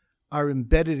are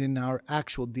embedded in our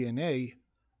actual DNA,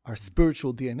 our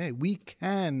spiritual DNA. We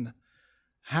can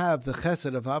have the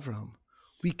chesed of Avraham.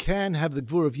 We can have the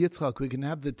gvur of Yitzchak. We can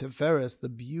have the teferes, the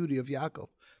beauty of Yaakov.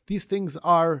 These things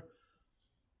are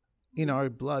in our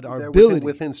blood, our ability.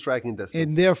 Within striking distance.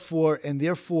 And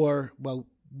therefore, well,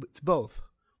 it's both.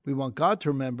 We want God to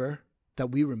remember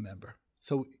that we remember.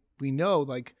 So we know,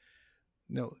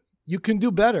 you can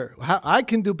do better. I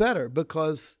can do better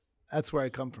because that's where I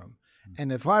come from.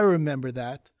 And if I remember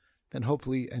that, then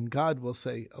hopefully, and God will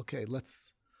say, okay,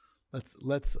 let's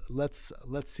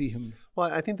see him.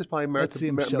 Well, I think there's probably merit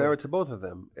to both of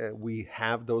them. We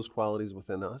have those qualities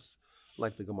within us,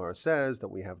 like the Gemara says, that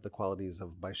we have the qualities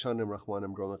of Baishanim,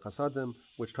 Rachmanim, Grol, and Chasadim,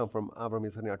 which come from Avram,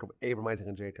 Yitzchak, Yaakov, Abraham, Isaac,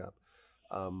 and Jacob.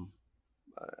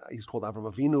 He's called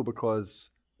Avram Avinu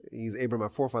because he's Abraham, our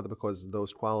forefather, because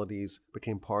those qualities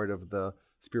became part of the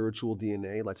spiritual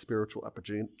DNA, like spiritual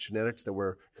epigenetics that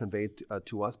were conveyed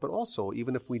to us. But also,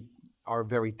 even if we are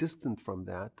very distant from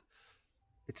that,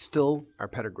 it's still our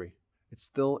pedigree. It's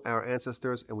still our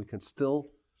ancestors, and we can still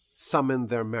summon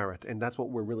their merit. And that's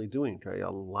what we're really doing. Okay? A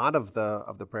lot of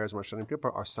the prayers in Rosh Hashanah and Kippur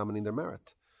are summoning their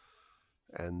merit.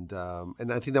 And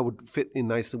I think that would fit in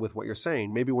nicely with what you're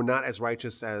saying. Maybe we're not as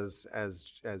righteous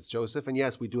as Joseph, and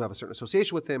yes, we do have a certain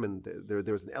association with him, and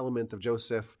there's an element of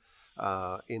Joseph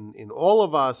in all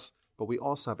of us. But we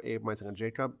also have Abraham, Isaac, and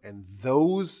Jacob, and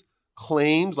those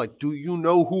claims, like, do you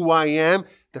know who I am?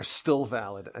 They're still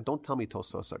valid. And don't tell me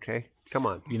Tosfos, okay? Come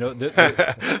on. You know, there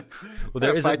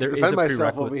is a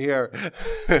prerequisite over here.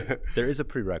 There is a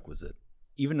prerequisite.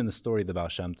 Even in the story of the Baal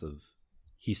Shem Tov,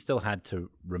 he still had to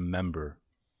remember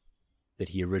that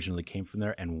he originally came from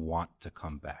there and want to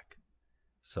come back.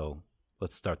 So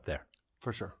let's start there.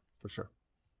 For sure.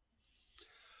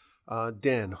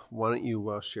 Dan, why don't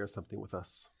you share something with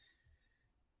us?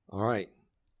 All right.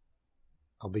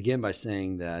 I'll begin by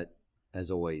saying that,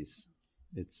 as always,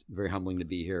 it's very humbling to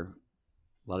be here.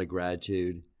 A lot of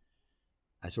gratitude.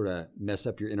 I sort of mess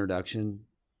up your introduction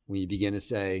when you begin to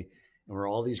say, and we're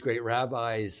all these great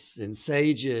rabbis and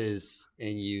sages,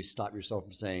 and you stop yourself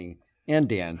from saying, and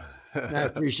Dan. And I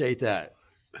appreciate that.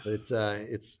 But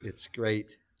it's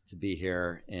great to be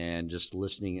here and just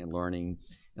listening and learning.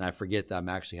 And I forget that I'm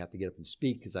actually have to get up and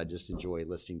speak because I just enjoy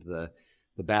listening to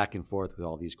the back and forth with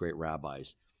all these great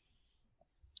rabbis.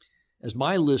 As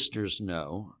my listeners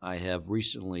know, I have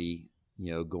recently,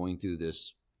 going through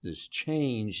this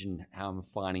change in how I'm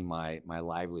finding my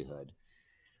livelihood.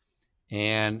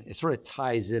 And it sort of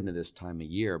ties into this time of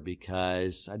year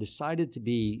because I decided to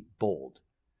be bold.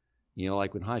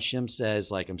 Like when Hashem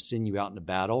says, like, I'm sending you out into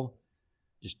battle,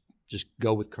 just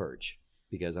go with courage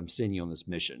because I'm sending you on this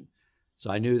mission.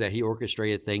 So I knew that he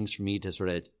orchestrated things for me to sort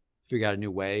of figure out a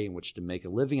new way in which to make a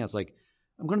living. I was like,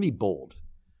 I'm going to be bold.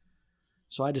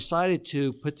 So I decided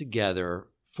to put together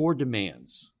 4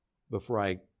 demands before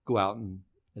I go out and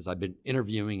as I've been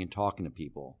interviewing and talking to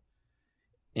people.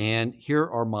 And here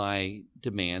are my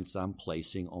demands I'm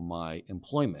placing on my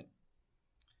employment.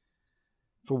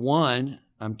 For one,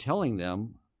 I'm telling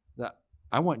them that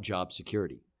I want job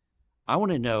security. I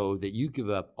want to know that you give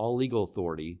up all legal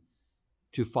authority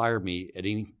to fire me at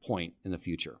any point in the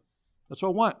future. That's what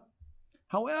I want.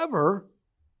 However,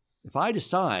 if I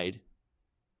decide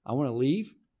I want to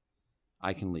leave,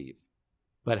 I can leave.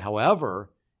 But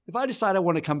however, if I decide I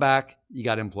want to come back, you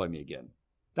got to employ me again.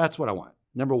 That's what I want.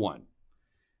 Number 1.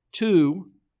 2,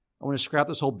 I want to scrap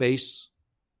this whole base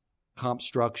comp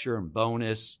structure and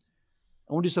bonus.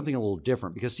 I want to do something a little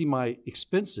different because, see, my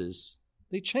expenses,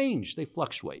 they change, they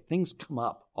fluctuate. Things come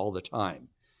up all the time,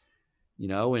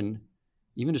 and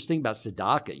even just think about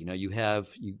tzedakah.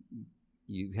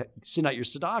 You send out your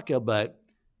tzedakah, but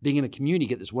being in a community, you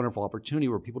get this wonderful opportunity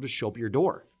where people just show up at your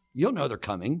door. You don't know they're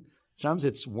coming. Sometimes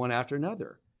it's one after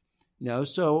another.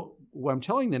 So what I'm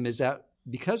telling them is that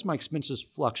because my expenses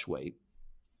fluctuate,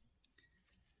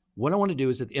 what I want to do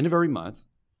is at the end of every month,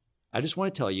 I just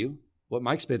want to tell you what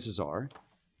my expenses are,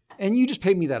 and you just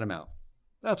pay me that amount.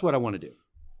 That's what I want to do.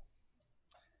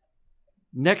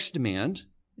 Next demand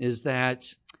is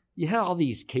that you have all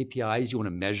these KPIs you want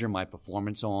to measure my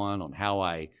performance on how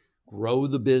I grow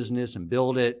the business and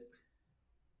build it.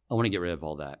 I want to get rid of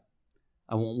all that.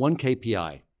 I want one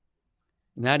KPI,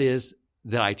 and that is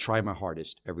that I try my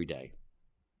hardest every day.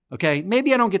 Okay,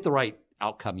 maybe I don't get the right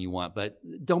outcome you want, but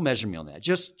don't measure me on that.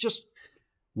 Just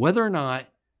whether or not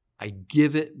I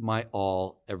give it my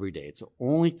all every day. It's the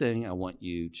only thing I want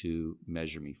you to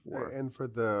measure me for. And for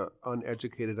the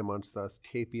uneducated amongst us,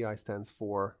 KPI stands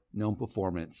for? Known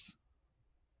performance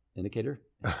indicator.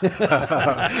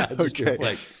 Okay.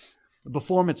 Like a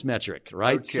performance metric,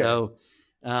 right? Okay. So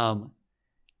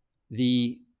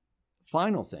the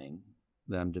final thing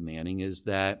that I'm demanding is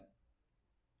that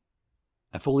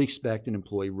I fully expect an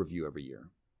employee review every year.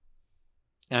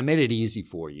 And I made it easy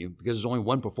for you because there's only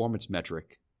one performance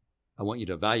metric I want you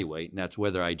to evaluate, and that's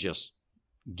whether I just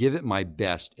give it my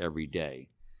best every day.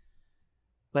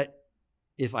 But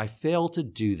if I fail to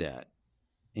do that,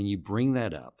 and you bring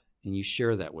that up, and you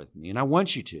share that with me, and I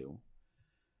want you to,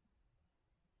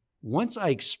 once I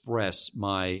express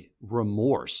my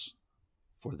remorse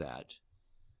for that,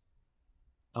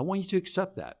 I want you to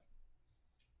accept that.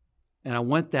 And I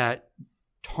want that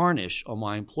tarnish on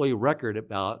my employee record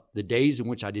about the days in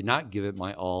which I did not give it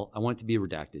my all. I want it to be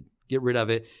redacted. Get rid of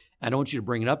it. I don't want you to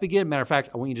bring it up again. Matter of fact,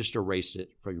 I want you just to erase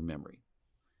it from your memory.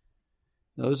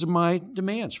 Those are my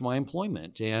demands for my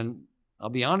employment. And I'll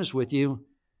be honest with you,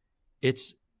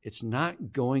 it's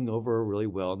not going over really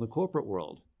well in the corporate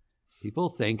world. People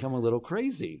think I'm a little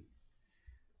crazy.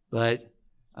 But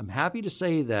I'm happy to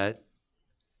say that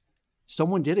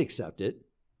someone did accept it,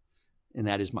 and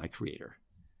that is my Creator,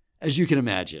 as you can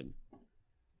imagine.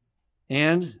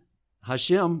 And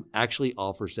Hashem actually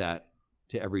offers that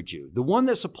to every Jew. The one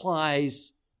that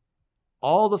supplies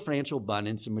all the financial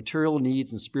abundance and material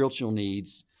needs and spiritual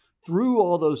needs through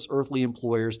all those earthly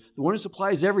employers, the one who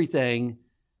supplies everything,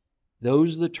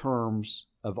 those are the terms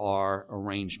of our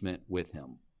arrangement with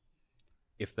him.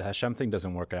 If the Hashem thing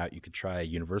doesn't work out, you could try a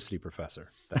university professor.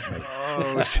 That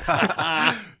might...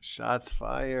 Oh, shots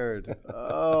fired.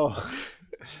 Oh.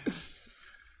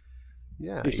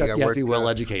 Yeah. Except you have to be well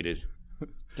educated.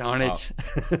 Darn it.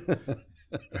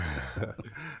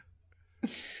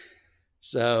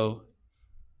 So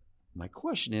my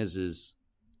question is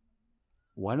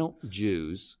why don't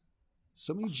Jews,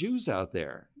 so many Jews out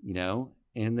there,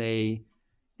 and they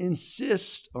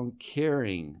insist on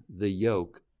carrying the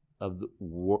yoke of the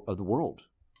world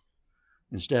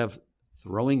instead of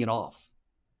throwing it off,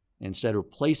 instead of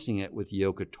replacing it with the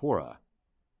yoke of Torah,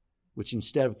 which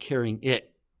instead of carrying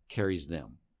it, carries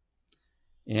them.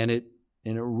 And it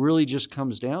really just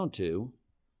comes down to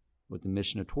what the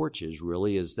mission of Torch is,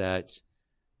 really, is that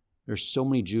there's so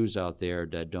many Jews out there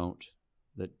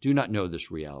that do not know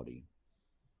this reality.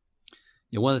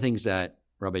 One of the things that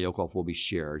Rabbi Yokov will be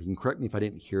shared, you can correct me if I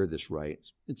didn't hear this right.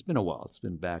 It's been a while. It's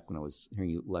been back when I was hearing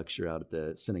you lecture out at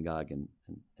the synagogue in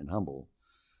Humble.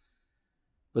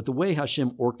 But the way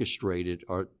Hashem orchestrated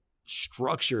or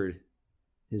structured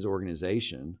his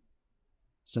organization,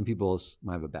 some people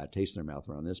might have a bad taste in their mouth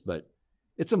around this, but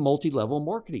it's a multi-level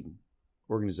marketing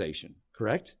organization,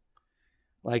 correct?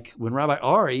 Like when Rabbi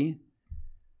Ari,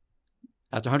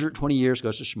 after 120 years,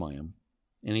 goes to Shemayim,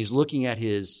 and he's looking at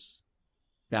his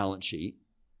balance sheet,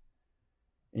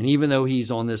 and even though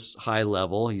he's on this high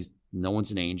level, no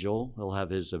one's an angel. He'll have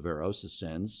his averos, his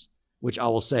sins, which I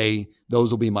will say,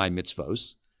 those will be my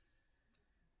mitzvos.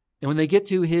 And when they get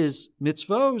to his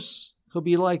mitzvos, he'll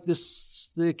be like,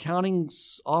 the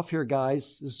accounting's off here,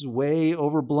 guys. This is way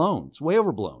overblown. It's way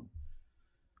overblown.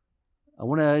 I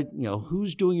want to,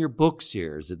 who's doing your books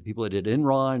here? Is it the people that did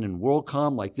Enron and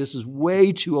WorldCom? Like, this is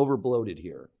way too overbloated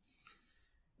here.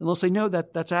 And they'll say, no,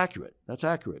 that's accurate. That's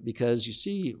accurate. Because you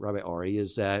see, Rabbi Ari,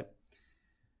 is that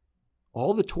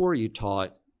all the Torah you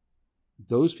taught,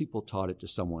 those people taught it to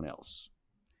someone else.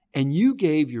 And you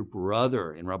gave your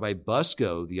brother and Rabbi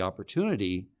Busko the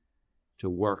opportunity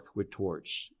to work with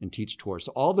Torch and teach Torah.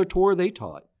 So all the Torah they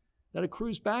taught, that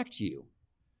accrues back to you.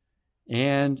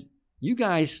 And you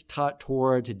guys taught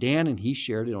Torah to Dan, and he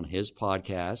shared it on his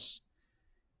podcast.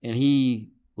 And he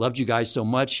loved you guys so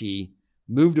much, he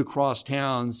moved across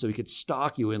town so he could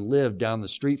stalk you and live down the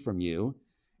street from you.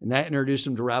 And that introduced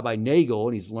him to Rabbi Nagel,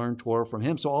 and he's learned Torah from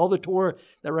him. So all the Torah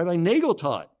that Rabbi Nagel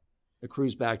taught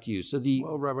accrues back to you. So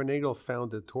Well, Rabbi Nagel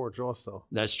founded Torch also.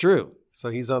 That's true. So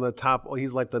he's on the top.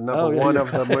 He's like the number one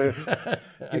of the.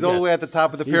 He's all the way at the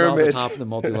top of the pyramid. He's on the top of the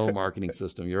multi-level marketing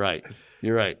system. You're right.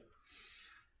 You're right.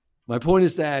 My point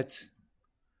is that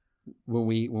when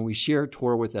we share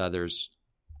Torah with others,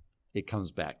 it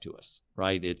comes back to us,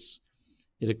 right?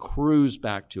 It accrues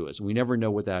back to us. We never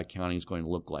know what that accounting is going to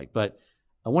look like. But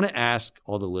I want to ask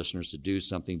all the listeners to do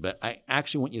something, but I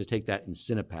actually want you to take that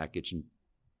incentive package and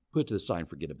put it to the side and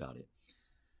forget about it.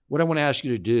 What I want to ask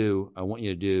you to do, I want you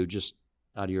to do just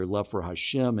out of your love for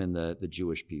Hashem and the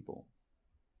Jewish people.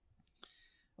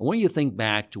 I want you to think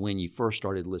back to when you first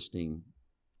started listening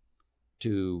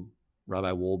to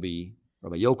Rabbi Wolbe,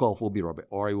 Rabbi Yokov Wolbe, Rabbi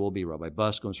Ari Wolbe, Rabbi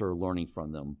Busko, and started learning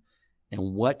from them,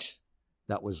 and what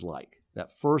that was like.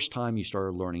 That first time you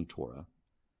started learning Torah.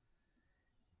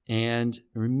 And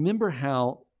remember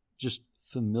how just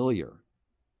familiar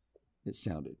it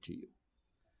sounded to you.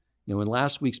 In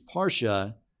last week's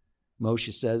Parsha,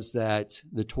 Moshe says that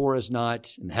the Torah is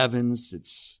not in the heavens,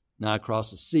 it's not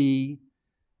across the sea,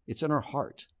 it's in our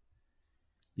heart.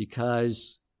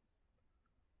 Because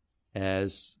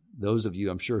as those of you,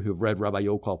 I'm sure, who've read Rabbi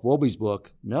Yokov Wolbe's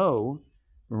book know,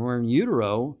 when we're in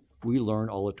utero, we learn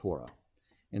all the Torah.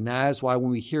 And that is why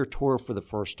when we hear Torah for the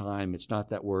first time, it's not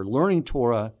that we're learning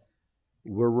Torah,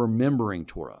 we're remembering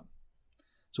Torah.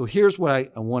 So here's what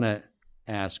I want to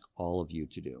ask all of you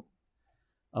to do.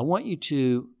 I want you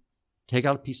to take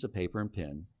out a piece of paper and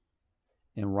pen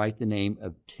and write the name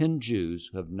of 10 Jews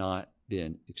who have not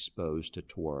been exposed to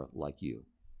Torah like you.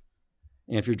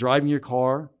 And if you're driving your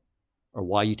car, or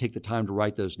while you take the time to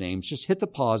write those names, just hit the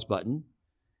pause button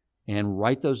and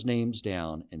write those names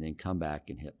down and then come back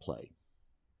and hit play.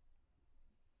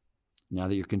 Now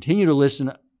that you continue to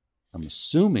listen, I'm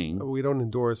assuming... We don't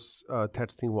endorse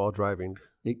texting while driving.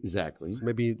 Exactly. So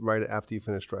maybe right after you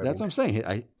finish driving. That's what I'm saying.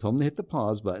 I told them to hit the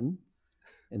pause button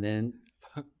and then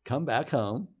come back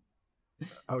home.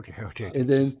 Okay. And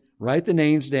then write the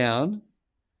names down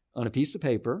on a piece of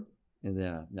paper, and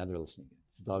then now they're listening.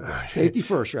 It's all good. Right. Safety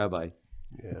first, Rabbi.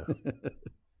 Yeah.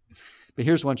 But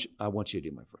here's what I want you to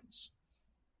do, my friends.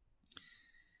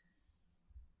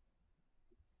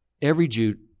 every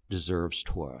Jew deserves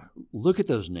Torah. Look at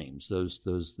those names,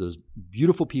 those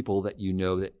beautiful people that you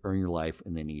know that are in your life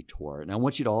and they need Torah. And I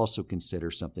want you to also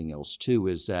consider something else too,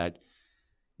 is that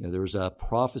there was a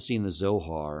prophecy in the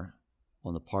Zohar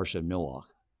on the Parsha of Noach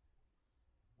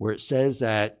where it says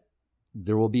that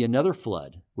there will be another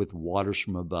flood with waters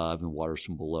from above and waters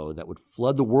from below that would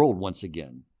flood the world once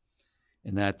again.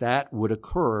 And that would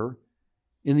occur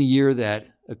in the year that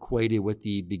equated with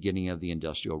the beginning of the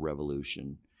Industrial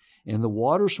Revolution. And the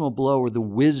waters from below are the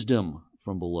wisdom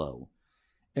from below.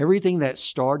 Everything that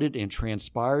started and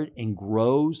transpired and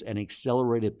grows at an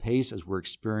accelerated pace as we're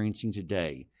experiencing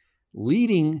today,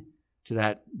 leading to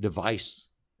that device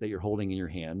that you're holding in your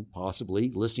hand,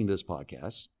 possibly listening to this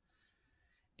podcast.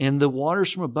 And the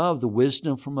waters from above, the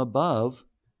wisdom from above,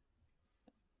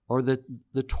 are the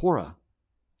Torah.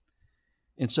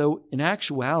 And so in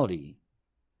actuality,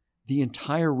 the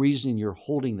entire reason you're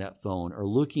holding that phone or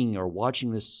looking or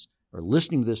watching this or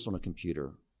listening to this on a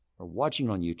computer or watching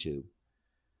it on YouTube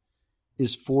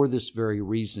is for this very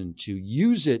reason, to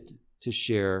use it to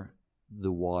share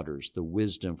the waters, the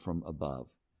wisdom from above.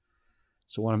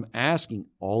 So what I'm asking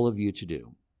all of you to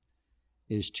do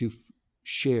is to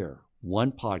share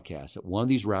one podcast that one of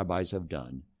these rabbis have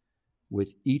done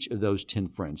with each of those 10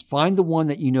 friends. Find the one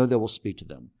that you know that will speak to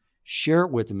them. Share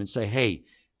it with them and say, hey,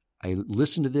 I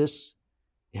listened to this.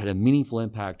 It had a meaningful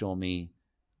impact on me.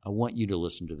 I want you to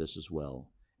listen to this as well.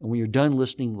 And when you're done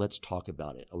listening, let's talk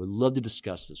about it. I would love to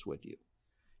discuss this with you.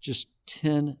 Just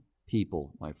 10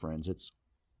 people, my friends.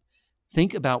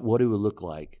 Think about what it would look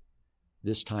like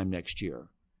this time next year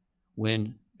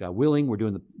when, God willing, we're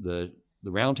doing the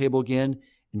roundtable again.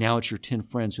 And now it's your 10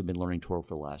 friends who've been learning Torah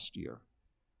for the last year,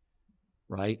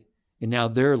 right? And now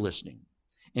they're listening.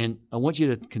 And I want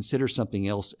you to consider something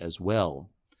else as well,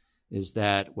 is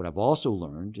that what I've also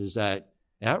learned is that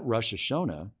at Rosh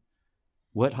Hashanah,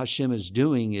 what Hashem is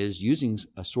doing is using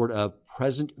a sort of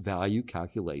present value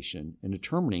calculation and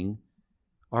determining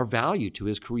our value to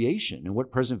his creation. And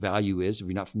what present value is, if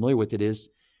you're not familiar with it, is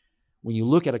when you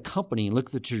look at a company and look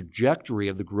at the trajectory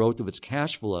of the growth of its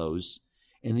cash flows,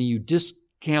 and then you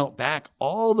discount back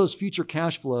all those future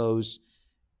cash flows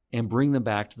and bring them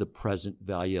back to the present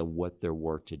value of what they're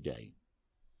worth today.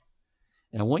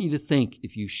 And I want you to think,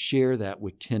 if you share that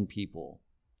with 10 people,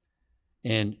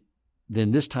 and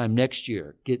then this time next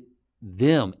year, get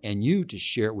them and you to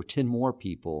share it with 10 more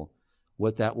people,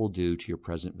 what that will do to your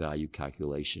present value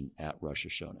calculation at Rosh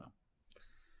Hashanah.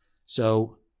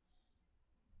 So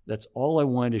that's all I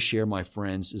wanted to share, my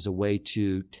friends, is a way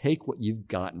to take what you've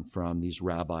gotten from these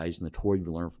rabbis and the Torah you've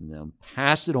learned from them,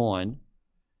 pass it on.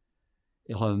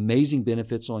 It'll have amazing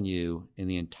benefits on you and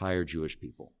the entire Jewish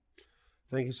people.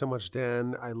 Thank you so much,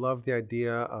 Dan. I love the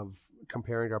idea of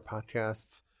comparing our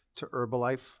podcasts to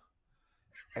Herbalife.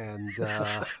 And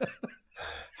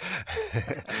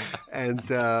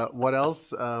what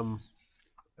else? The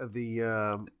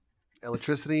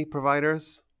electricity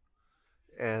providers.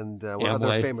 And what Amway.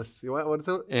 other famous? What is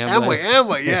it? Amway.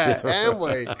 Amway, yeah,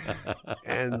 Amway.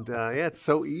 And it's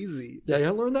so easy. Did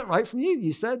I learn that right from you?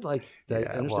 You said I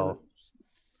understand. Well,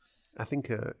 I think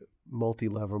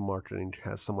multi-level marketing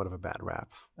has somewhat of a bad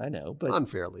rap. I know, but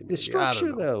unfairly. Maybe. The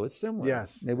structure, though, it's similar.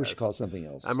 Yes. Maybe we should call it something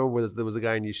else. I remember there was a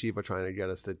guy in Yeshiva trying to get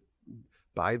us to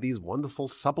buy these wonderful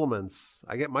supplements.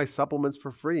 I get my supplements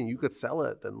for free, and you could sell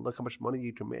it. Then look how much money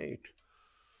you can make.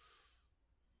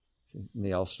 And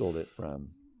they all stole it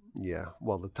from. Yeah.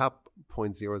 Well, the top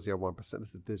 0.001%,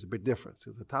 there's a big difference.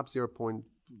 The top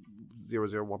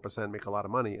 0.001% make a lot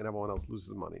of money, and everyone else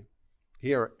loses money.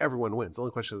 Here, everyone wins. The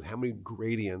only question is, how many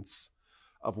gradients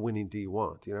of winning do you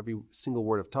want? Every single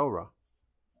word of Torah,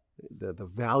 the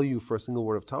value for a single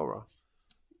word of Torah,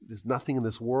 there's nothing in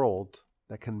this world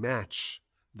that can match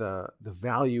the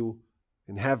value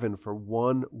in heaven for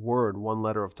one word, one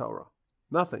letter of Torah.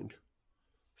 Nothing.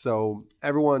 So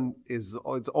everyone it's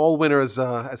all winners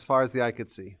as far as the eye could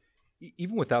see.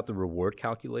 Even without the reward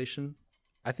calculation,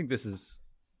 I think this is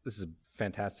a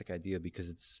fantastic idea, because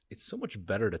it's so much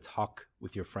better to talk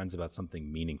with your friends about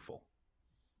something meaningful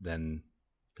than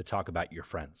to talk about your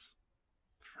friends,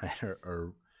 right?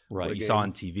 Or what you saw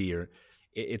on TV, or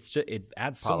it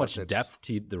adds so much depth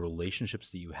to the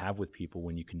relationships that you have with people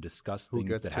when you can discuss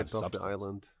things that have substance. Off the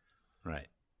island. Right.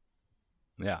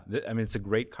 Yeah. I mean, it's a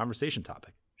great conversation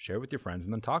topic. Share it with your friends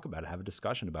and then talk about it. Have a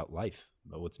discussion about life,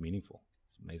 about what's meaningful.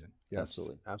 It's amazing. Yes,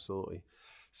 absolutely.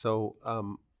 So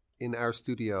in our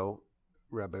studio,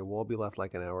 Rabbi Wolbe left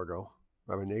like an hour ago.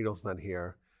 Rabbi Nagel's not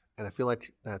here. And I feel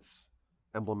like that's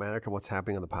emblematic of what's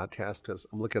happening on the podcast, because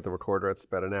I'm looking at the recorder. It's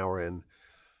about an hour in.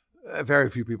 Very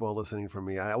few people are listening for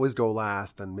me. I always go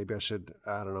last, and maybe I should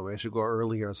go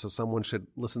earlier so someone should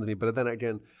listen to me. But then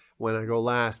again, when I go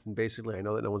last and basically I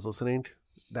know that no one's listening,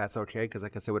 that's okay because I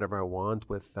can say whatever I want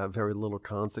with very little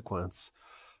consequence.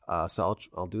 So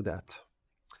I'll do that.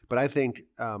 But I think,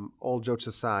 all jokes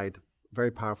aside, very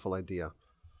powerful idea.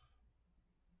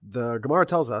 The Gemara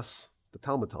tells us, the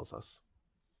Talmud tells us,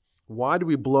 why do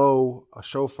we blow a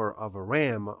shofar of a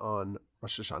ram on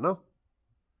Rosh Hashanah?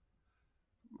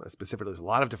 Specifically, there's a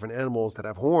lot of different animals that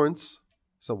have horns.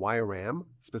 So why a ram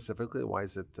specifically? Why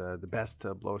is it the best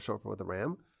to blow a shofar with a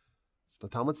ram? So the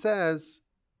Talmud says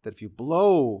that if you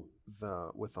blow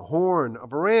with the horn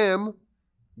of a ram,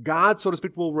 God, so to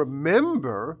speak, will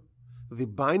remember the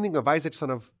binding of Isaac, son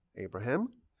of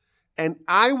Abraham, and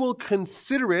I will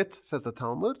consider it, says the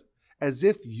Talmud, as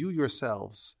if you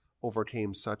yourselves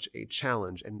overcame such a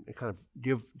challenge and kind of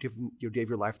gave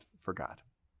your life for God.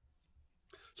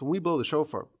 So when we blow the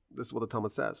shofar, this is what the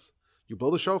Talmud says. You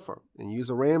blow the shofar and you use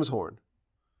a ram's horn.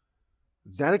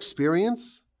 That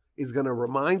experience is going to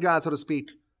remind God, so to speak,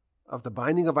 of the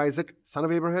binding of Isaac, son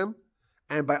of Abraham.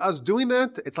 And by us doing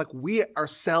that, it's like we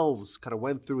ourselves kind of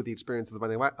went through the experience of the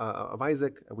binding of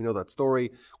Isaac. And we know that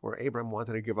story where Abraham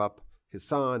wanted to give up his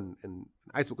son and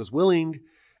Isaac was willing.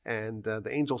 And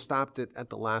the angel stopped it at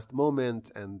the last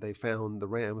moment, and they found the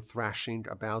ram thrashing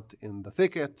about in the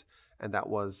thicket, and that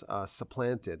was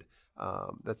supplanted.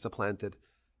 That supplanted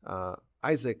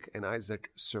Isaac, and Isaac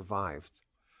survived.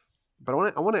 But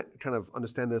I want to kind of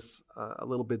understand this a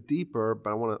little bit deeper,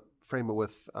 but I want to frame it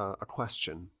with a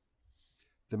question.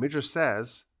 The Midrash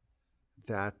says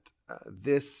that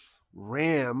this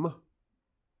ram,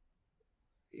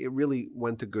 it really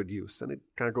went to good use. And it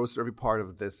kind of goes through every part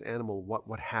of this animal,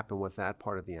 what happened with that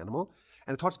part of the animal.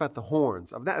 And it talks about the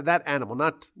horns of that animal.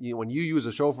 Not, when you use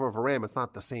a shofar of a ram, it's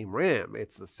not the same ram.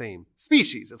 It's the same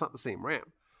species. It's not the same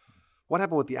ram. What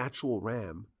happened with the actual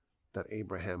ram that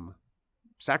Abraham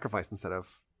sacrificed instead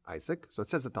of Isaac? So it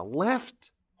says that the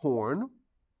left horn,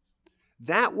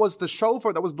 that was the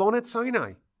shofar that was blown at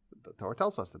Sinai. The Torah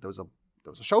tells us that there was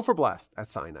a shofar blast at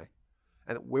Sinai.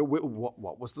 And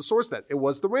what was the source of that? It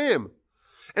was the ram.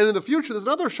 And in the future, there's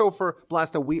another shofar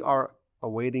blast that we are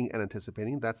awaiting and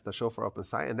anticipating. That's the shofar of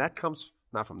Messiah. And that comes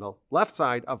not from the left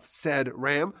side of said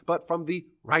ram, but from the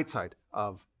right side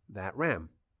of that ram.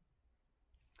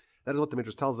 That is what the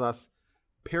Midrash tells us.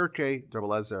 Pirkei Rebbe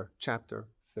Eliezer, chapter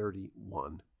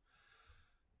 31.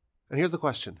 And here's the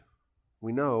question.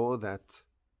 We know that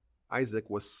Isaac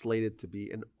was slated to be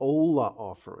an Ola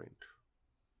offering.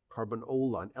 Carbon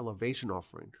Ola, an elevation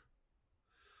offering.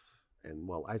 And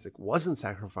while Isaac wasn't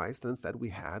sacrificed, instead we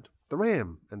had the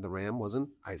ram, and the ram was in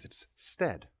Isaac's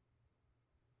stead.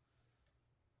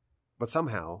 But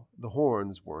somehow the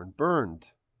horns weren't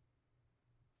burned.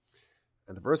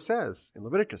 And the verse says in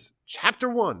Leviticus chapter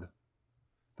 1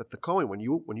 that the Kohen, when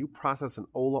you process an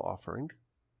Ola offering,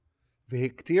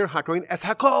 v'hiktir hakohen es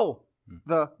hakol,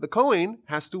 the Kohen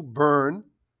has to burn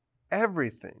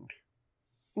everything,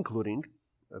 including,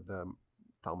 the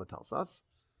Talmud tells us,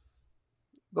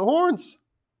 the horns.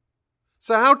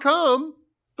 So how come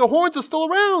the horns are still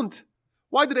around?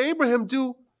 Why did Abraham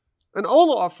do an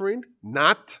Ola offering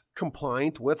not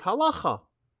compliant with halacha?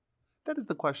 That is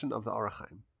the question of the Orach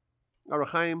Chaim. Orach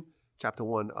Chaim, chapter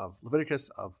 1 of Leviticus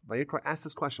of Vayikra, asks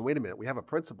this question. Wait a minute, we have a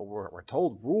principle where we're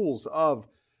told rules of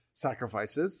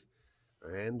sacrifices,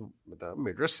 and the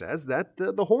Midrash says that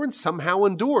the horns somehow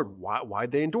endured. Why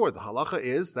they endured? The halacha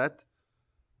is that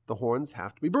the horns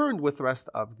have to be burned with the rest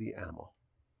of the animal.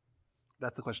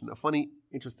 That's the question. A funny,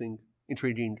 interesting,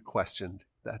 intriguing question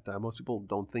that most people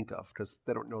don't think of because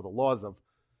they don't know the laws of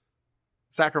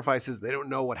sacrifices. They don't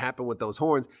know what happened with those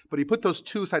horns. But you put those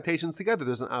two citations together,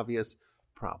 there's an obvious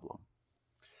problem.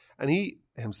 And he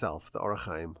himself, the Orach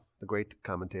Chaim, the great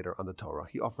commentator on the Torah,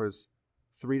 he offers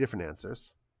 3 different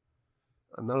answers.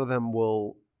 And none of them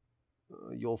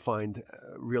you'll find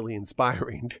really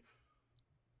inspiring.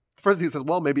 First thing he says,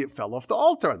 well, maybe it fell off the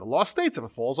altar. The law states if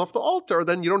it falls off the altar,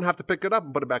 then you don't have to pick it up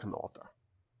and put it back on the altar.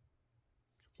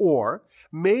 Or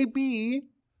maybe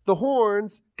the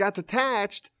horns got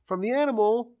detached from the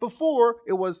animal before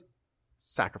it was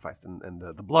sacrificed and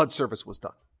the blood service was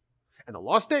done. And the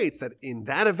law states that in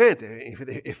that event,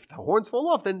 if the horns fall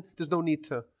off, then there's no need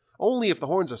to, only if the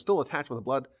horns are still attached when the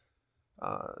blood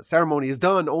ceremony is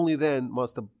done, only then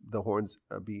must the horns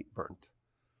be burnt.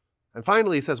 And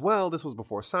finally, he says, well, this was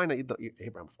before Sinai.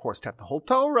 Abraham, of course, kept the whole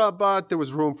Torah, but there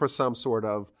was room for some sort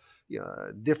of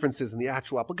differences in the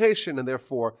actual application, and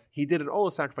therefore he did an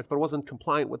Ola sacrifice, but it wasn't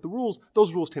compliant with the rules.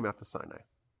 Those rules came after Sinai.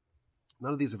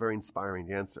 None of these are very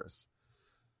inspiring answers.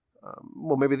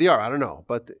 Well, maybe they are, I don't know.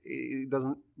 But it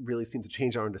doesn't really seem to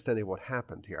change our understanding of what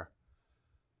happened here.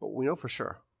 But what we know for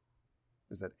sure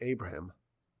is that Abraham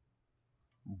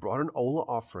brought an Ola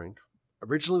offering.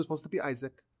 Originally it was supposed to be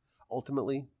Isaac.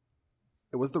 Ultimately,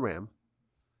 it was the ram.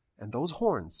 And those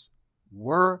horns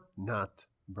were not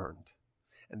burned.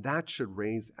 And that should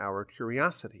raise our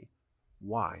curiosity.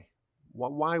 Why?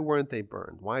 Why weren't they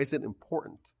burned? Why is it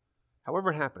important?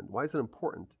 However it happened, why is it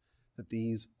important that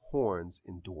these horns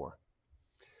endure?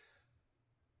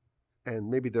 And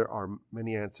maybe there are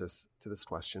many answers to this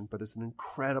question, but there's an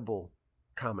incredible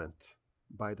comment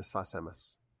by the Sfas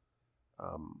Emes.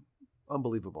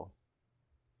 Unbelievable.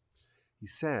 He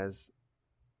says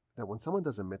that when someone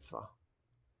does a mitzvah,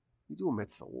 you do a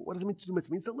mitzvah. What does it mean to do a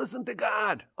mitzvah? It means to listen to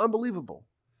God. Unbelievable.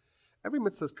 Every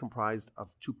mitzvah is comprised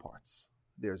of two parts.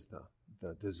 There's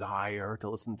the desire to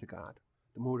listen to God,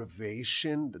 the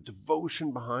motivation, the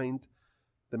devotion behind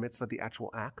the mitzvah, the actual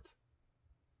act.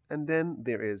 And then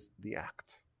there is the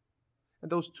act.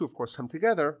 And those two, of course, come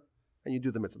together, and you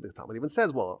do the mitzvah. The Talmud even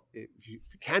says, well, if you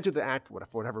can't do the act for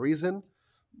whatever reason,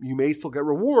 you may still get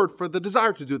reward for the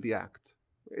desire to do the act.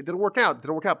 It didn't work out,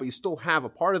 but you still have a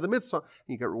part of the mitzvah, and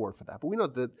you get reward for that. But we know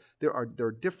that there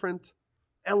are different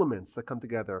elements that come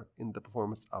together in the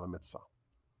performance of a mitzvah.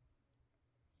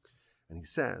 And he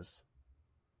says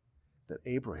that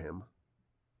Abraham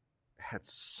had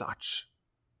such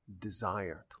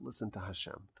desire to listen to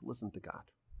Hashem, to listen to God.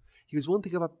 He was willing to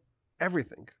give up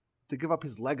everything, to give up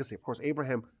his legacy. Of course,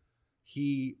 Abraham,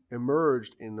 he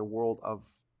emerged in a world of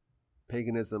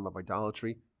paganism, of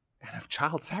idolatry, and of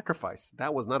child sacrifice.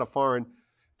 That was not a foreign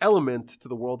element to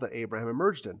the world that Abraham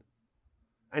emerged in.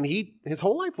 And his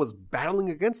whole life was battling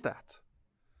against that.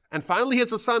 And finally, he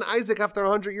has a son, Isaac, after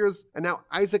 100 years. And now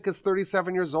Isaac is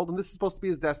 37 years old, and this is supposed to be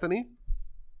his destiny.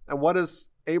 And what does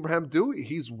Abraham do?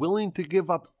 He's willing to give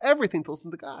up everything to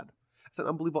listen to God. It's an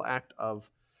unbelievable act of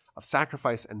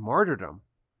sacrifice and martyrdom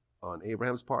on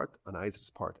Abraham's part, on Isaac's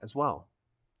part as well.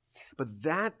 But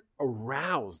that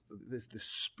aroused this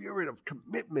spirit of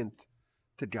commitment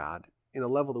to God in a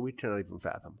level that we cannot even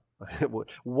fathom.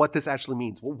 What this actually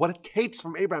means, what it takes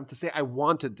from Abraham to say, I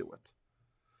want to do it.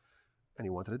 And he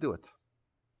wanted to do it.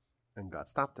 And God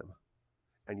stopped him.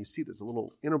 And you see there's a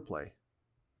little interplay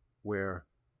where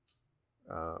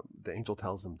the angel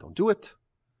tells him, don't do it.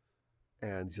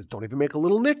 And he says, don't even make a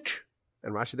little nick.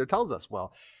 And Rashi there tells us,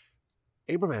 well,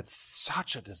 Abraham had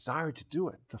such a desire to do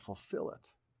it, to fulfill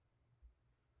it.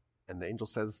 And the angel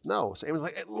says, no. So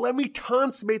Abraham's like, let me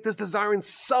consummate this desire in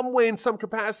some way, in some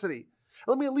capacity.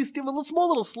 Let me at least give him a small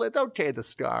little slit. Okay, the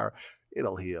scar,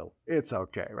 it'll heal. It's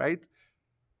okay, right?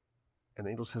 And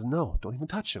the angel says, no, don't even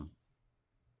touch him.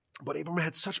 But Abraham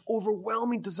had such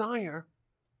overwhelming desire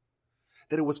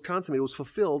that it was consummated, it was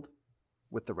fulfilled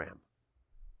with the ram.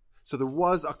 So there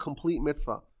was a complete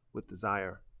mitzvah with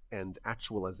desire and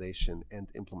actualization and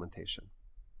implementation.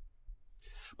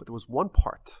 But there was one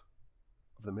part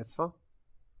of the mitzvah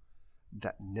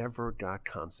that never got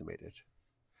consummated,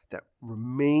 that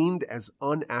remained as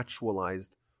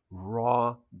unactualized,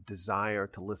 raw desire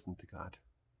to listen to God.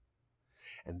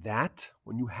 And that,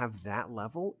 when you have that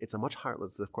level, it's a much higher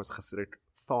level. Of course, Hasidic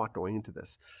thought going into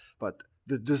this. But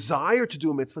the desire to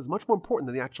do a mitzvah is much more important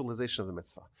than the actualization of the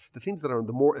mitzvah. The things that are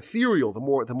the more ethereal, the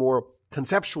more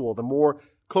conceptual, the more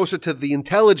closer to the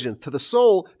intelligence, to the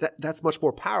soul, that's much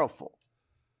more powerful.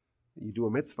 You do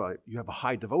a mitzvah, you have a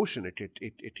high devotion.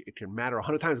 It can matter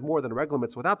 100 times more than a regular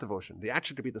mitzvah without devotion. The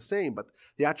action could be the same, but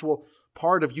the actual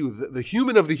part of you, the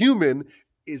human of the human,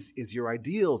 is your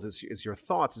ideals, is your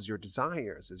thoughts, is your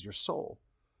desires, is your soul.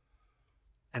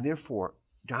 And therefore,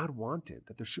 God wanted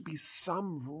that there should be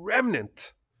some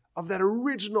remnant of that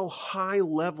original high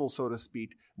level, so to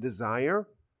speak, desire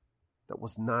that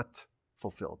was not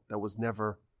fulfilled, that was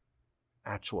never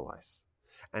actualized.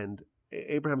 And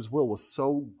Abraham's will was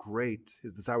so great,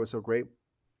 his desire was so great, it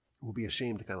would be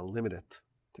ashamed to kind of limit it,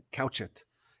 to couch it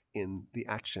in the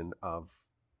action of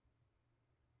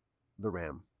the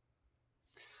ram.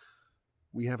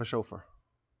 We have a shofar,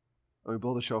 and we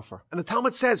blow the shofar. And the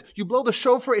Talmud says, you blow the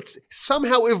shofar, it's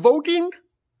somehow evoking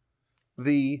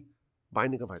the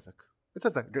binding of Isaac. It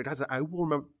says that. It says, I will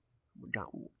remember, God,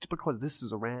 because this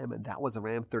is a ram and that was a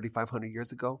ram 3,500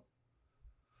 years ago.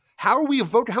 How are we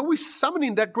evoking, how are we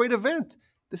summoning that great event?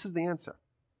 This is the answer.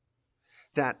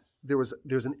 That there's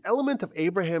an element of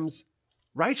Abraham's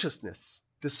righteousness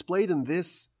displayed in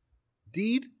this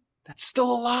deed that's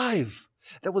still alive,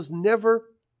 that was never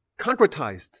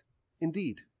concretized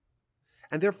indeed.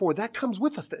 And therefore that comes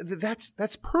with us.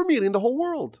 That's permeating the whole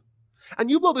world. And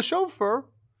you blow the shofar,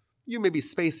 You may be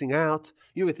spacing out.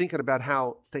 You may be thinking about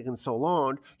how it's taken so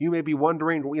long. You may be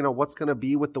wondering, what's going to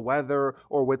be with the weather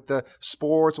or with the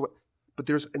sports. But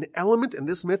there's an element in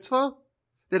this mitzvah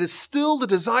that is still the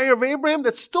desire of Abraham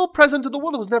that's still present in the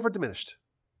world. It was never diminished.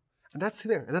 And that's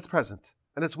there, and that's present.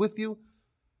 And that's with you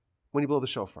when you blow the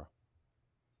shofar.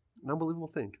 An unbelievable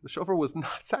thing. The shofar was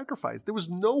not sacrificed. There was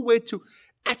no way to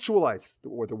actualize,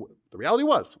 or the reality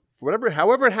was,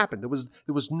 however it happened,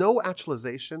 there was no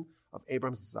actualization of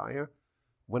Abraham's desire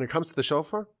when it comes to the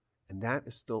shofar, and that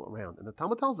is still around. And the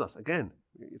Talmud tells us, again,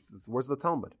 it's the words of the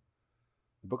Talmud,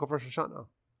 the book of Rosh Hashanah,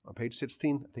 on page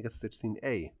 16, I think it's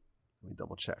 16a. Let me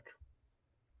double check.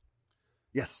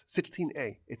 Yes,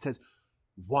 16a. It says,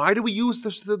 why do we use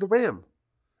the ram?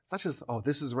 It's not just,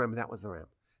 this is the ram, that was the ram.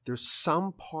 There's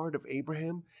some part of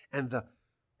Abraham and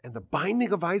the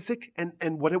binding of Isaac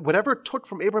and whatever it took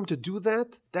from Abraham to do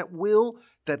that will,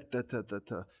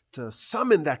 to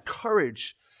summon that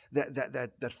courage,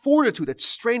 that fortitude, that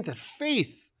strength, that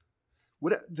faith.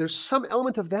 There's some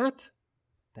element of that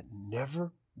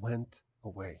never went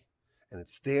away. And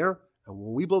it's there. And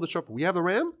when we blow the shofar, we have the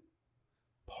ram.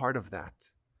 Part of that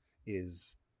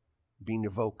is being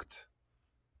evoked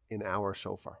in our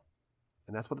shofar.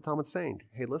 And that's what the Talmud's saying.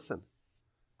 Hey, listen,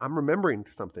 I'm remembering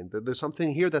something. There's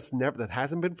something here that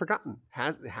hasn't been forgotten.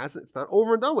 It's not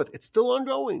over and done with. It's still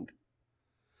ongoing.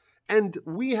 And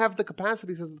we have the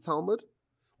capacity, says the Talmud,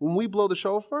 when we blow the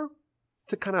shofar,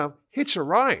 to kind of hitch a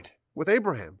ride with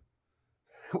Abraham.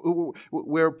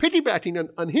 We're piggybacking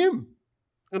on him.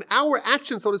 And our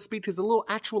action, so to speak, is a little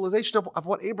actualization of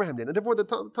what Abraham did. And therefore, the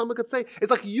Talmud could say,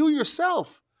 it's like you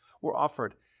yourself were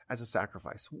offered as a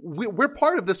sacrifice. We're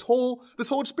part of this whole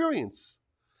experience.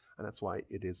 And that's why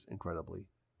it is incredibly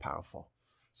powerful.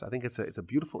 So I think it's a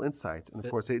beautiful insight. And of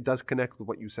course, it does connect with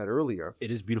what you said earlier. It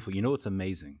is beautiful. You know what's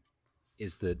amazing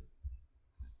is that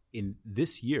in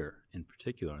this year in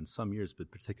particular, in some years, but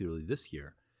particularly this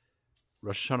year,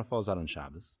 Rosh Hashanah falls out on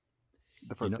Shabbos.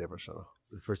 The first day of Rosh Hashanah.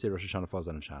 The first day of Rosh Hashanah falls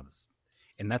out on Shabbos.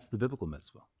 And that's the biblical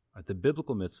mitzvah. Right? The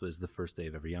biblical mitzvah is the first day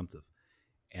of every Yom Tov.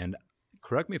 And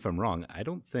correct me if I'm wrong, I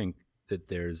don't think that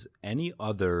there's any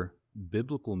other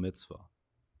biblical mitzvah,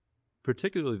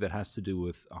 particularly that has to do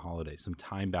with a holiday, some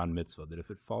time-bound mitzvah, that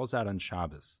if it falls out on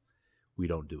Shabbos, we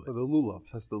don't do it. The lulav,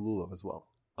 that's the lulav as well.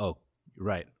 Oh,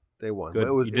 right. They won. Good.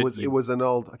 It was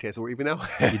annulled. Okay, so we're even now.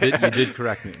 You did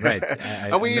correct me. Right.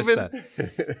 Are we even? That.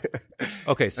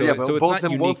 Okay, so yeah, but so both it's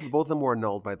not unique. both of them were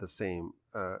annulled by the same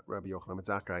Rabbi Yochanan ben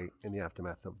Zakkai in the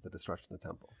aftermath of the destruction of the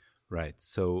temple. Right.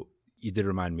 So you did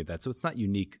remind me of that. So it's not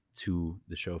unique to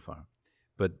the shofar,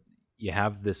 but you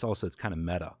have this also. It's kind of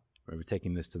meta. Right? We're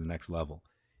taking this to the next level.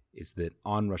 Is that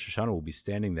on Rosh Hashanah we'll be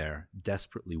standing there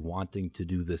desperately wanting to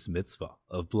do this mitzvah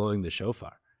of blowing the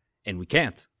shofar, and we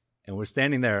can't. And we're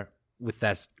standing there with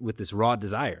this raw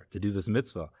desire to do this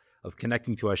mitzvah of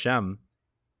connecting to Hashem,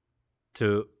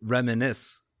 to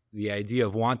reminisce the idea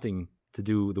of wanting to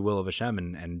do the will of Hashem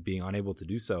and being unable to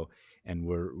do so. And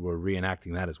we're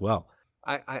reenacting that as well.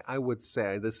 I would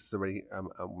say, this is already,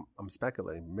 I'm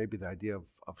speculating, maybe the idea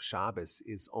of Shabbos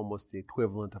is almost the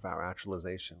equivalent of our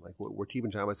actualization. Like we're keeping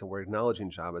Shabbos and we're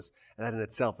acknowledging Shabbos, and that in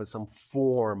itself is some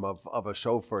form of a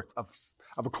shofar, of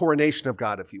a coronation of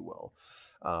God, if you will.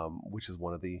 Which is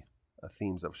one of the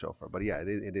themes of shofar. But yeah,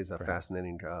 it is a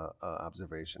fascinating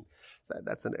observation. So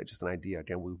that's just an idea.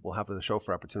 Again, we will have the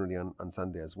shofar opportunity on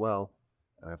Sunday as well.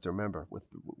 I have to remember, with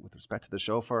respect to the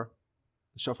shofar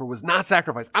was not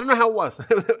sacrificed. I don't know how it was.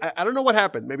 I don't know what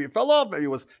happened. Maybe it fell off. Maybe it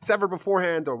was severed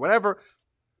beforehand or whatever.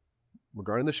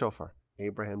 Regarding the shofar,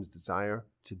 Abraham's desire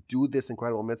to do this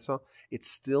incredible mitzvah, it's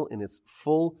still in its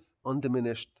full,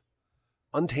 undiminished,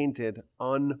 untainted,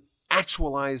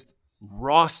 unactualized,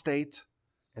 raw state,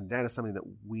 and that is something that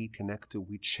we connect to,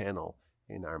 we channel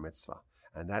in our mitzvah.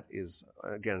 And that is,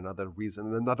 again, another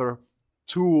reason, another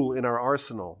tool in our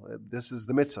arsenal. This is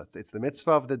the mitzvah. It's the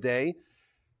mitzvah of the day.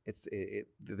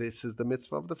 This is the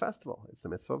mitzvah of the festival. It's the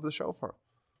mitzvah of the shofar.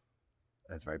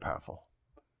 And it's very powerful.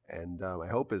 And my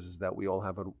hope is that we all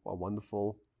have a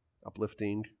wonderful,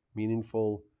 uplifting,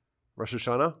 meaningful Rosh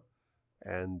Hashanah,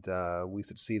 and we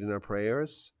succeed in our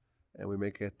prayers, and we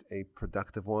make it a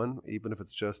productive one, even if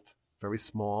it's just very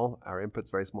small. Our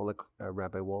input's very small, like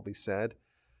Rabbi Wolbe said.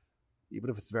 Even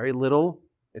if it's very little,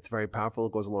 it's very powerful.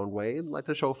 It goes a long way, like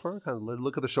the shofar. Kind of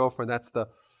look at the shofar, and that's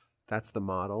the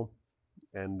model.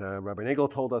 And Rabbi Nagel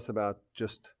told us about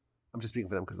I'm just speaking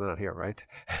for them because they're not here, right?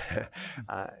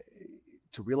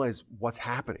 To realize what's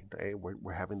happening. Right?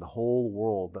 We're having the whole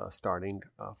world starting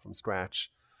from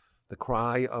scratch. The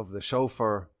cry of the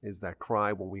shofar is that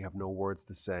cry when we have no words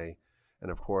to say.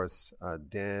 And of course,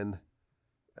 Dan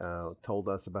told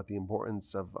us about the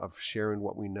importance of sharing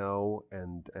what we know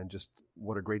and just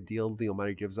what a great deal the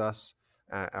Almighty gives us.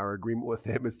 Our agreement with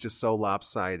Him is just so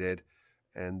lopsided.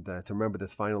 And to remember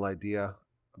this final idea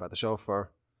about the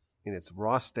shofar, in its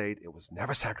raw state, it was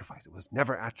never sacrificed, it was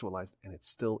never actualized, and it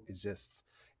still exists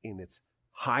in its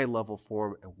high-level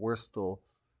form, and we're still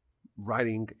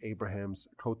riding Abraham's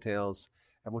coattails.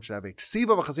 Everyone should have a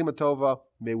ksiva v'chazima tova.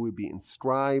 May we be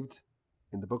inscribed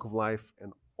in the book of life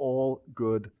and all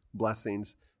good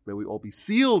blessings. May we all be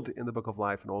sealed in the book of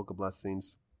life and all good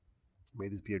blessings. May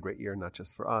this be a great year, not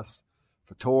just for us,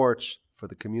 for Torch, for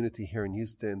the community here in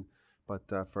Houston, but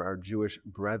for our Jewish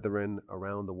brethren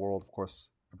around the world, of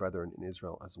course, our brethren in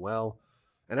Israel as well.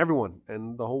 And everyone,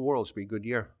 and the whole world should be a good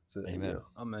year. Amen.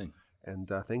 Amen. And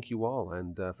thank you all.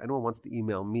 And if anyone wants to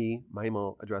email me, my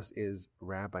email address is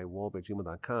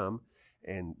rabbiwolbe@gmail.com.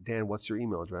 And Dan, what's your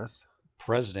email address?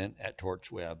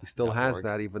 President@torchweb. He still has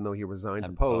that, even though he resigned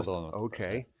the post.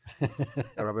 Okay.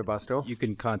 Rabbi Basto? You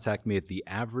can contact me at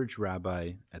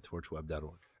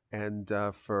theaveragerabbi@torchweb.org. And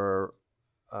for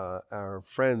our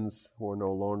friends who are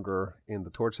no longer in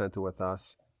the Torch Center with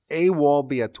us,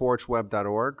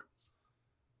 awolbe@torchweb.org.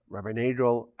 Rabbi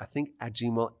Nadel, I think at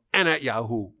Gmail and at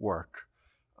Yahoo work.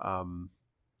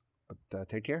 But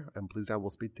take care, and please God, we'll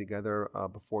speak together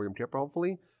before Yom Kippur,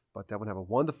 hopefully. But everyone have a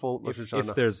wonderful Rosh Hashanah.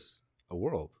 If there's a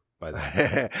world by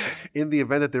then. In the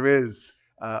event that there is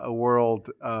a world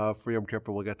for Yom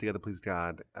Kippur, we'll get together, please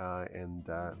God. And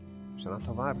Shana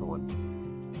Tova, everyone.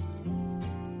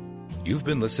 You've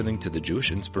been listening to the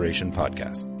Jewish Inspiration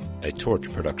Podcast, a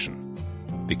Torch production.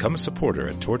 Become a supporter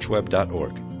at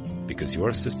torchweb.org because your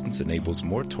assistance enables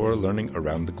more Torah learning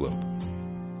around the globe.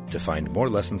 To find more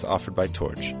lessons offered by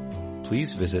Torch,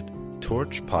 please visit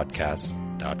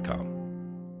torchpodcasts.com.